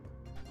there.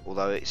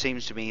 Although it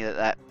seems to me that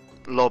that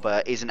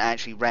lobber isn't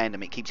actually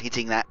random, it keeps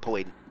hitting that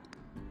point.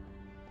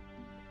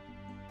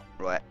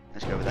 Right,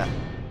 let's go with that.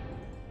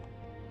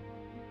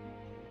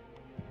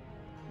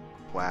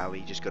 Wow,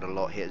 he just got a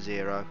lot hit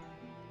 0.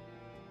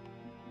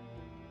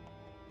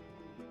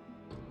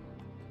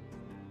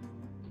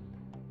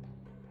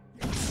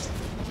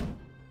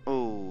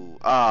 Ooh,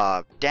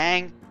 ah,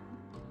 dang.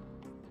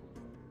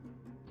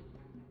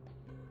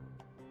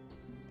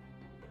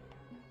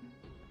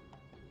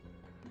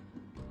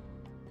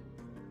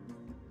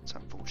 It's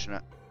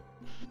unfortunate.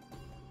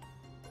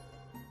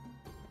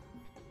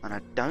 And I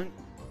don't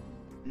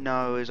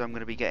know as I'm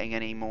going to be getting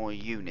any more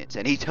units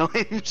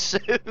anytime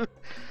soon.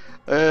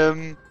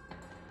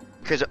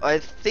 Because I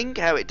think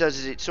how it does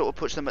is it sort of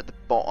puts them at the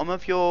bottom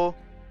of your...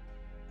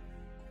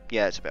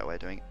 Yeah, it's a better way of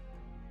doing it.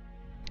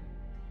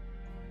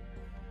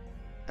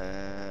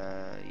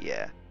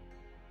 Yeah.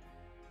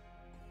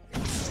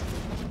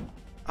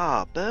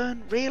 Ah,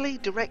 burn? Really?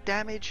 Direct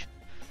damage?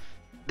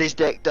 This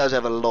deck does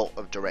have a lot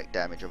of direct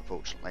damage,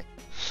 unfortunately.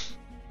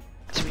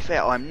 To be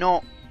fair, I'm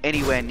not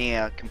anywhere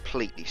near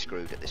completely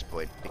screwed at this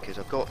point, because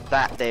I've got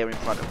that there in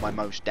front of my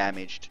most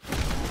damaged.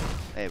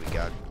 There we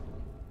go.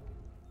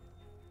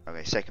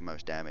 Okay, second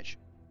most damage.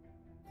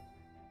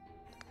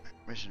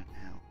 Resident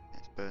Hell.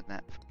 Let's burn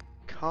that for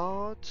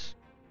cards.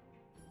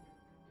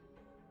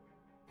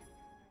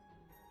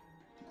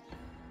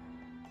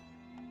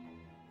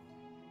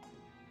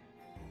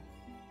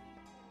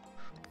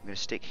 I'm going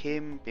to stick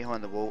him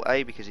behind the wall,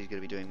 A, because he's going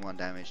to be doing 1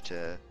 damage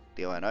to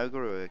the Iron Ogre,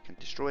 who I can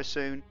destroy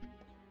soon.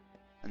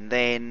 And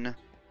then...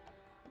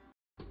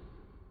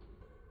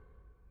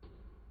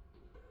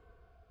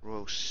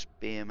 Royal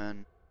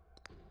Spearman.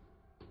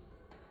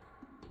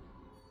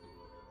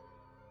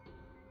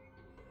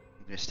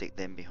 I'm going to stick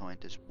them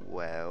behind as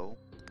well.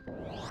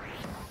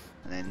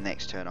 And then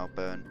next turn I'll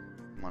burn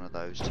one of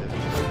those two.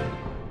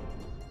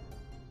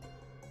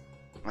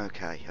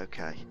 Okay,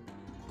 okay.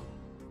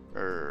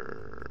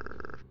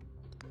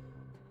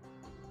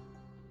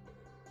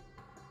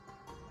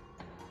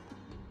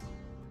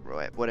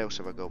 Right, what else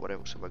have I got? What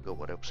else have I got?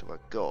 What else have I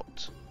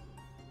got?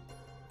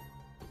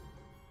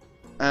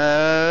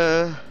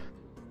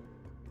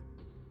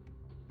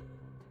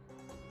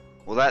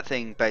 Well, that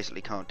thing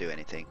basically can't do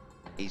anything.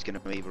 He's going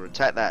to either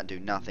attack that and do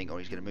nothing, or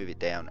he's going to move it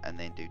down and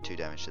then do 2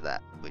 damage to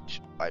that,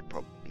 which I'd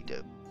probably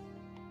do.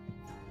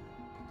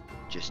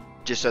 Just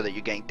so that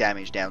you're getting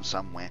damage down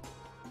somewhere.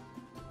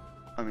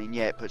 I mean,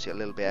 yeah, it puts it a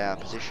little bit out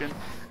of position.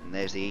 And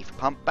there's the Ether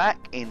Pump back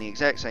in the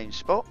exact same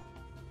spot.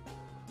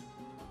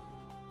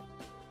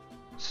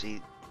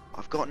 See,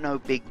 I've got no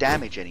big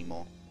damage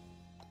anymore.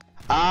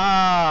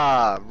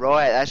 Ah,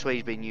 right, that's where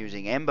he's been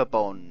using Ember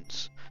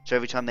Bonds. So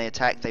every time they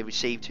attack, they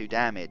receive 2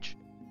 damage.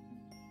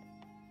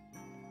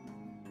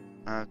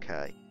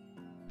 Okay.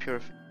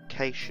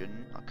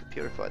 Purification. I could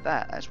purify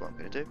that. That's what I'm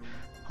going to do.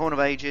 Horn of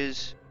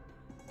Ages.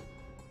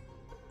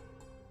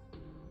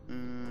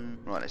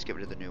 Right, let's get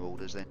rid of the new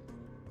orders then.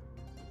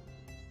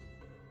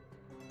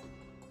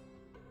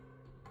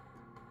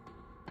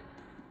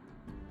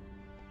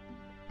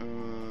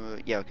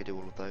 Yeah, I could do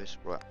all of those.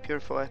 Right,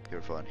 Purify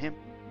on him.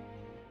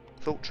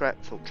 Thought Trap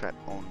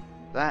on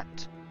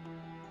that.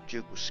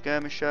 Ducal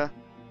Skirmisher.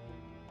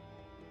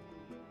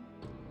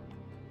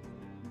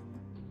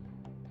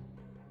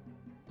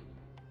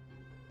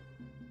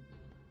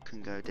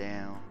 Can go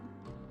down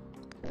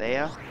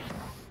there.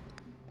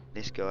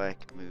 This guy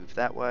can move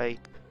that way.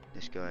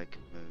 This guy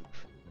can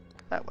move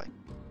that way.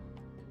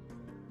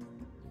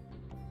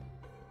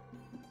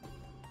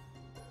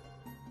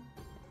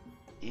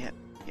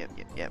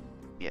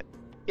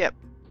 Yep.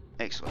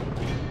 Excellent.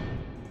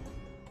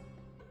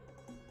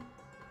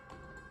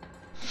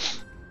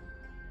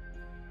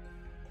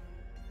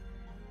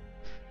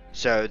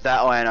 So that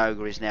Iron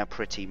Ogre is now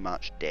pretty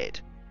much dead.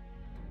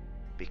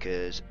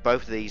 Because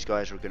both of these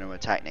guys are going to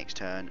attack next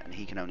turn, and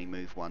he can only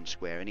move 1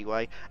 square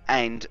anyway.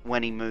 And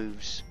when he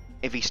moves,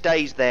 if he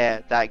stays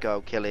there, that guy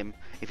will kill him.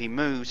 If he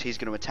moves, he's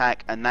going to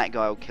attack, and that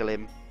guy will kill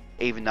him,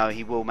 even though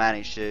he will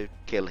manage to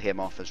kill him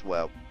off as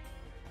well.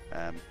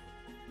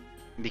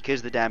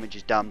 Because the damage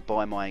is done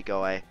by my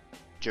guy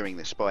during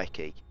the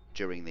spiky,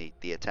 during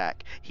the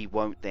attack, he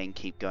won't then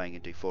keep going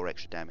and do 4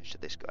 extra damage to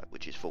this guy,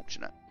 which is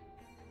fortunate.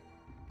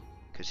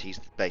 Because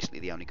he's basically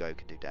the only guy who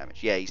can do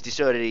damage. Yeah, he's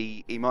decided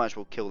he might as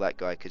well kill that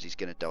guy because he's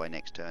going to die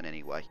next turn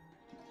anyway.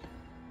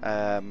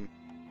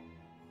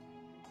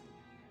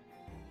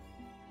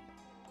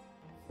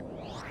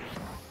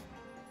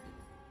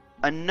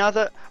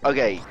 Another...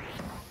 Okay,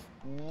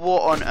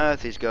 what on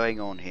earth is going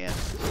on here?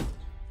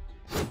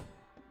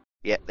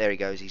 Yep, there he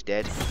goes, he's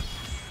dead.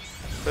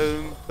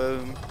 Boom,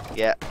 boom.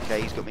 Yeah,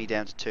 okay, he's got me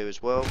down to 2 as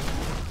well.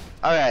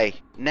 Okay,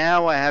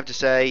 now I have to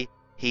say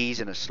he's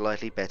in a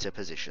slightly better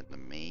position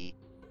than me.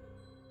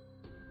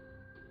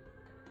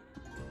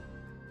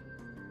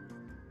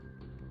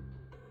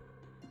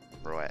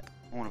 Right,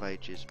 Horn of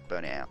Ages,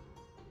 burn it out.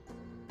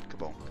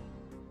 Kabonk.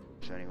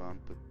 Is there anyone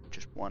with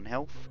just 1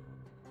 health?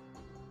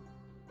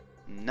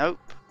 Nope,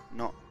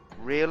 not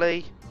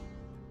really.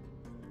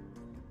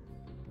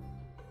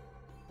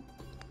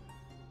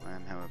 I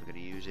am, however, going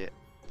to use it.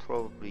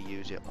 Probably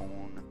use it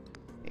on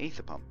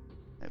Ether Pump.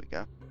 There we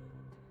go.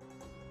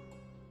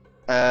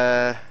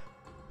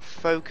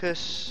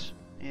 Focus.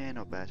 Yeah,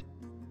 not bad.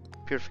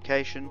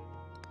 Purification.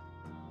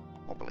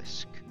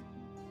 Obelisk.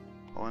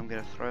 Oh, I'm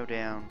going to throw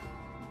down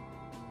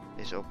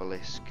this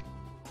obelisk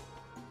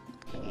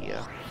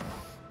here.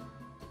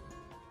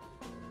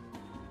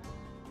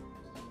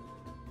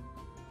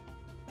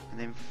 And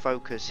then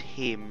focus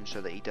him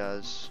so that he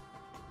does...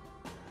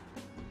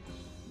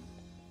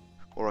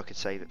 Or I could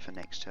save it for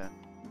next turn.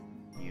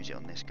 Use it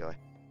on this guy.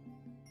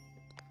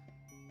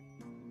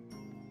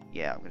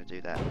 Yeah, I'm going to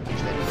do that.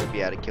 Because then he'll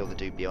be able to kill the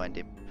dude behind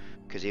him.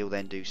 Because he'll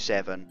then do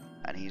 7,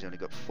 and he's only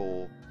got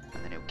 4,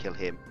 and then he'll kill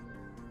him.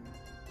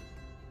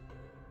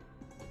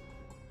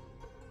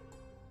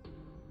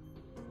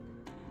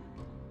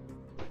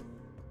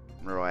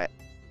 Right.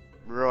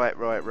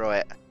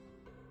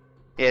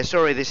 Yeah,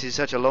 sorry this is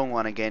such a long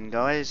one again,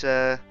 guys.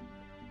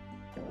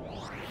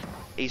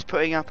 He's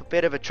putting up a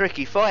bit of a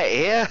tricky fight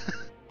here.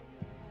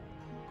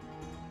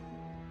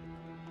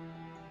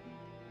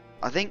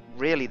 I think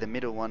really the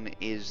middle one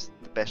is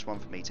the best one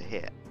for me to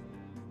hit.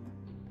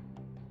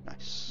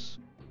 Nice.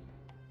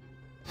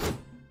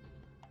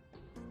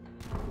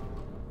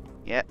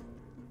 Yep.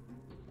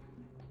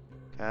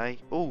 Okay.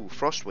 Ooh,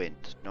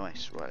 Frostwind.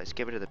 Nice. Right, let's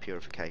get rid of the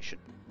purification.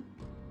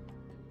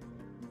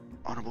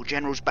 Honourable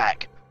General's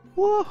back.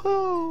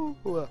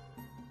 Woohoo!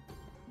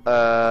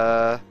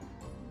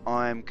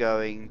 I'm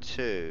going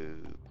to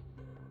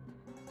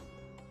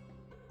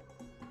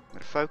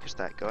focus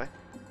that guy.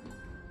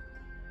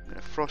 I'm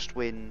going to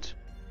Frostwind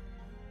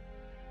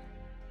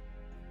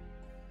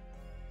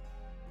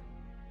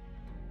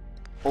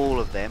all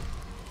of them.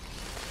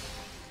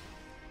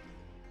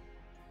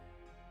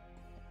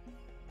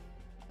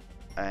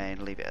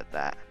 And leave it at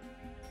that.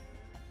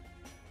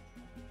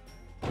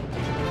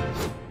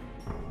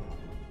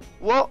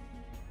 What?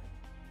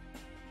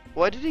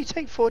 Why did he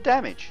take 4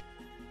 damage?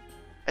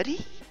 Did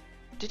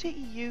he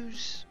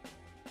use...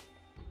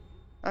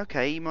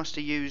 Okay, he must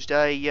have used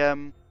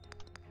a,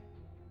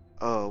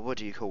 oh, what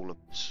do you call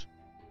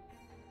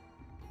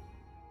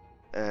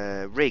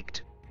them?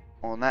 Rigged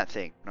on that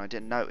thing, and I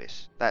didn't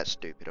notice. That's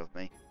stupid of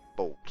me.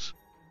 Balls.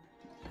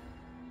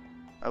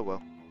 Oh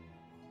well.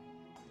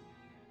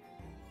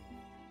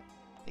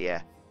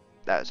 Yeah,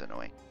 that was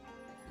annoying.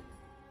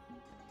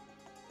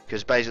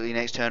 Because basically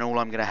next turn all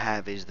I'm going to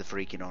have is the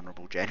freaking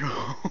Honourable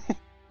General.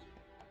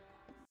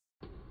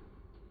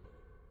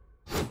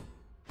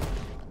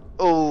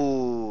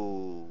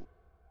 Oh.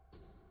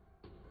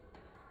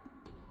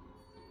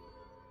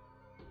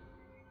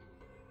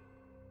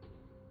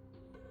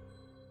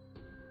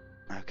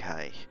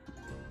 Okay.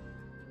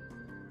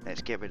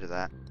 Let's get rid of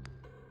that.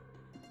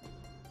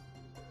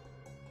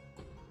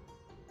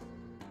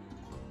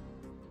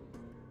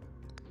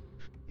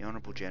 The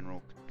Honourable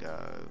General can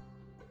go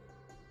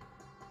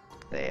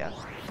there.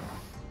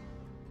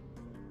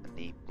 And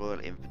the Royal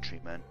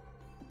Infantryman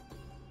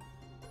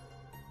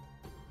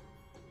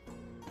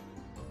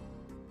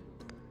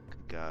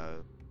can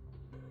go.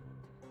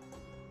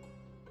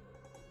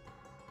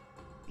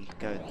 He can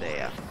go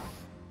there.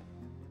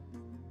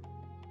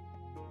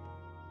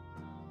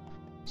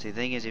 See, the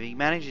thing is, if he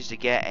manages to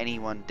get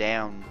anyone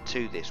down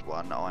to this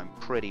one, I'm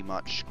pretty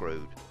much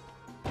screwed.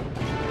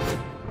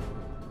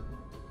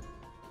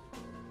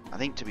 I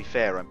think, to be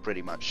fair, I'm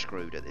pretty much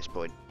screwed at this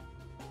point.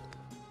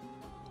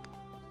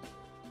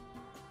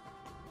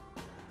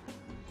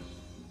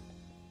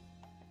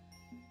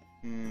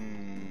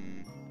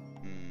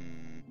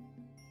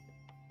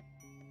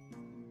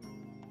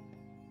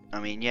 I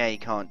mean, yeah, he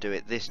can't do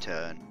it this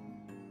turn,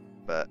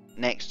 but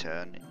next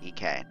turn he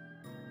can.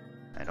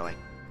 And I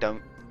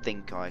don't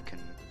think I can.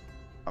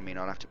 I mean,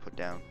 I'll have to put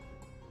down.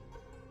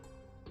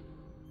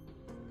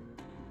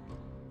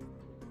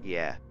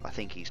 Yeah, I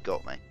think he's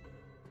got me.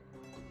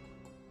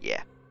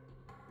 Yeah,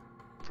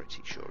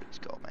 pretty sure he's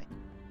got me.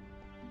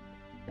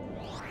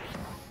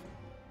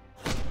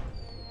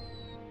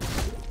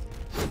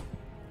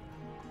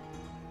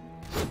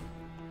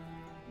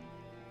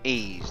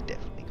 He's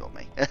definitely got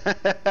me.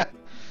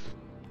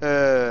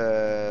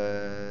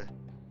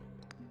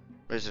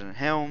 Resident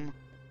Helm.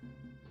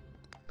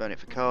 Burn it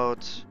for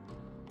cards.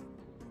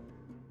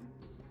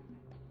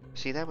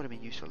 See, that would have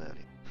been useful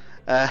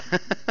earlier.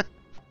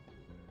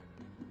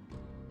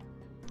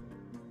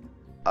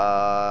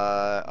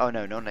 Oh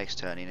no, not next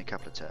turn, in a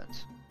couple of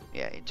turns.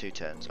 Yeah, in 2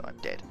 turns I'm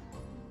dead.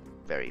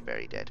 Very,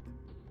 very dead.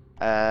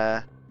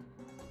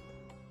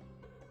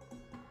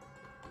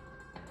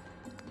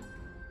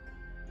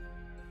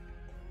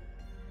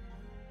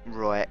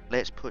 Right,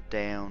 let's put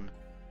down...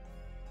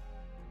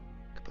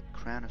 put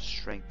Crown of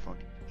Strength on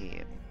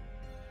him.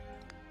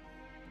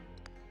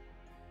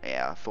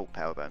 Yeah, a full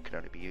power bone can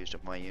only be used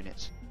on my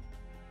units.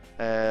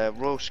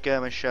 Royal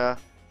Skirmisher.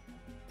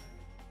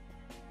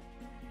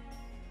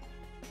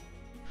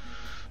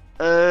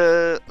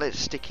 Let's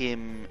stick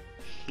him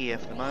here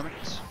for the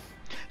moment.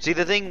 See,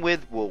 the thing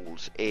with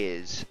walls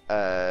is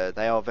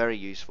they are very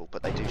useful,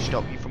 but they do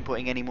stop you from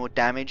putting any more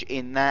damage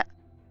in that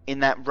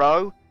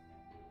row.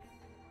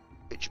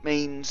 Which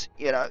means,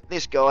 you know,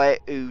 this guy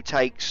who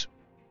takes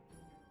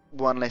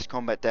 1 less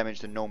combat damage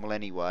than normal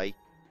anyway.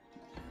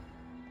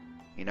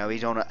 You know,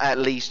 he's on at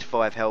least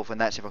 5 health, and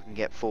that's if I can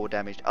get 4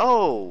 damage.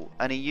 Oh,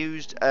 and he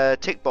used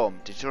tick bomb,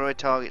 destroy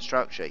target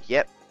structure.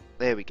 Yep,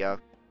 there we go.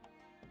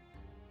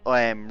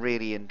 I am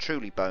really and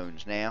truly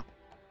bones now.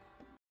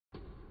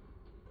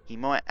 He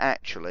might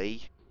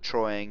actually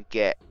try and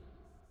get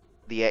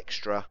the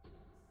extra.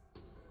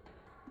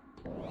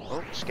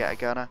 Oh,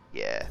 scattergunner.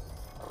 Yeah.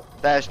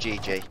 That's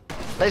GG.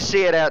 Let's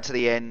see it out to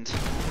the end.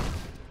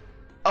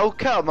 Oh,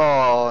 come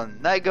on.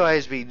 That guy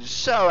has been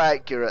so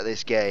accurate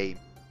this game.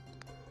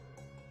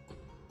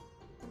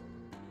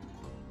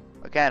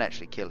 I can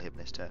actually kill him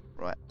this turn.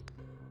 Right.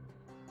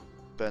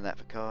 Burn that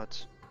for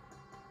cards.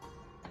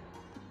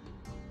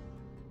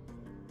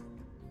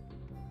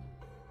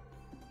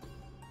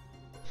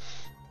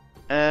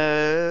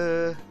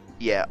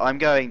 Yeah, I'm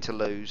going to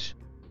lose.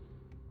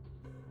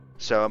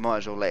 So I might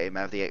as well let him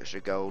have the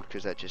extra gold,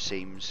 because that just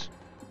seems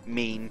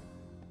mean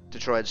to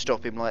try and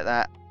stop him like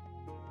that.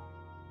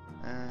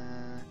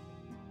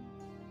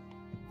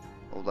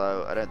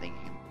 Although, I don't think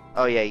he can...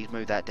 Oh yeah, he's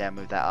moved that down,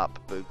 moved that up.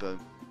 Boom, boom.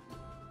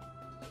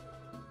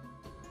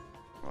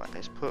 Right,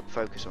 let's put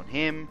focus on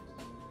him.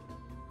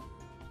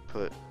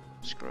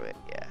 Screw it,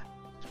 yeah.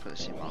 Let's put the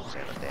Symbol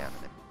Sailor down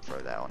and then throw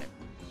that on him.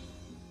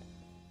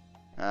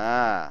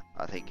 Ah,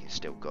 I think he's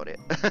still got it.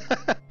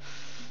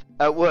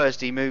 At worst,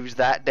 he moves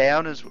that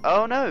down as...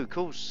 Oh no, of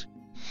course.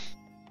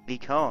 He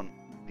can't,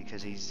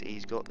 because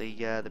he's got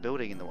the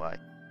building in the way.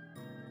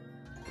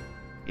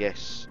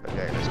 Yes,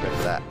 okay, let's go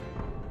for that.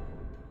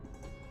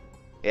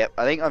 Yep,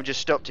 I think I've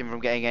just stopped him from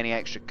getting any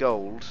extra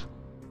gold.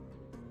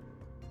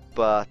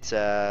 But,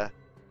 yeah,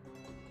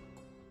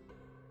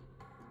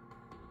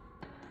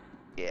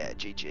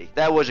 GG.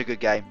 That was a good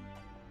game.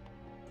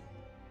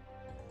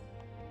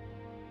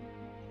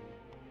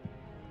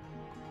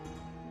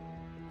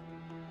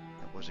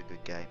 That was a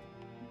good game.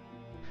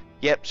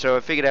 Yep, so I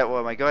figured out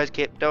why my guys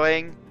kept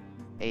dying.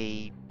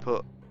 He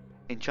put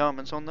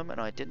enchantments on them and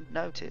I didn't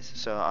notice.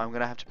 So I'm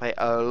going to have to pay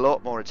a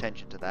lot more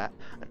attention to that.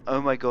 And oh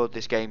my god,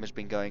 this game has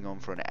been going on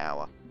for an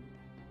hour.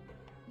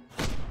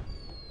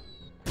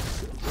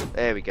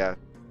 There we go.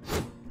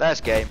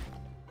 That's game.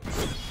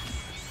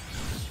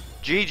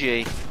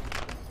 GG.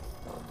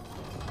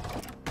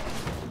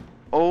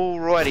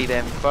 Alrighty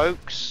then,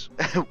 folks.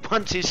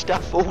 Once his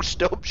stuff all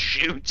stopped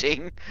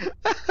shooting,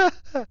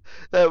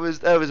 that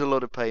was a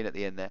lot of pain at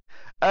the end there.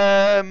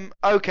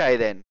 Okay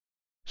then.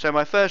 So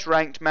my first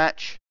ranked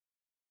match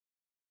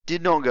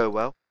did not go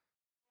well.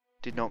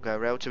 Did not go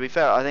well. To be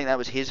fair, I think that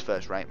was his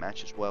first ranked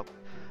match as well.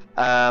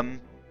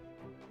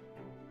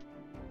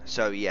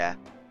 So yeah,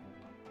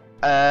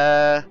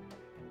 I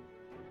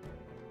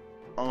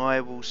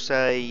will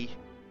say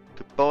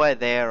goodbye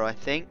there, I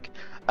think.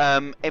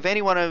 If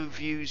any one of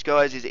you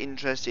guys is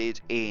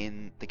interested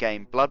in the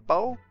game Blood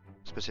Bowl,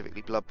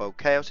 specifically Blood Bowl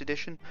Chaos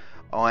Edition,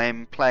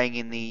 I'm playing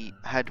in the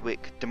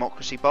Hadwick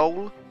Democracy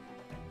Bowl,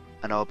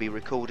 and I'll be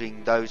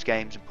recording those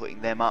games and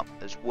putting them up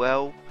as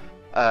well.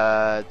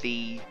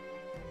 The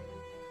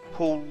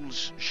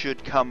pools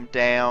should come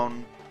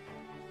down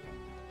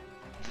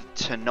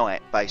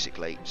tonight,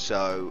 basically,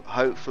 so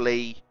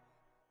hopefully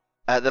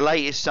at the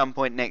latest some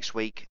point next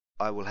week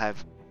I will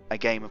have a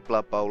game of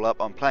Blood Bowl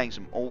up. I'm playing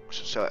some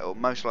Orcs, so it will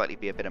most likely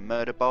be a bit of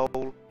Murder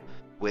Bowl,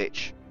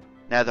 which,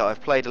 now that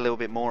I've played a little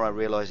bit more, I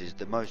realise is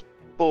the most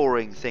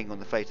boring thing on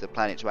the face of the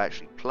planet to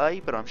actually play,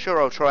 but I'm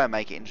sure I'll try and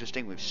make it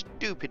interesting with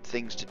stupid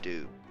things to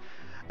do.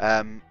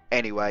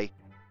 Anyway,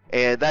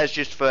 that's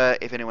just for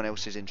if anyone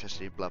else is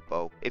interested in Blood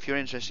Bowl. If you're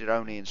interested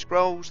only in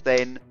Scrolls,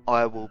 then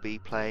I will be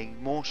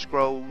playing more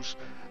Scrolls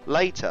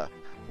later,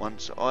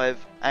 once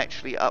I've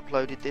actually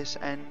uploaded this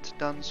and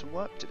done some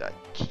work today.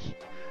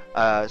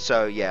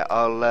 So yeah,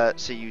 I'll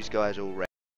see you guys all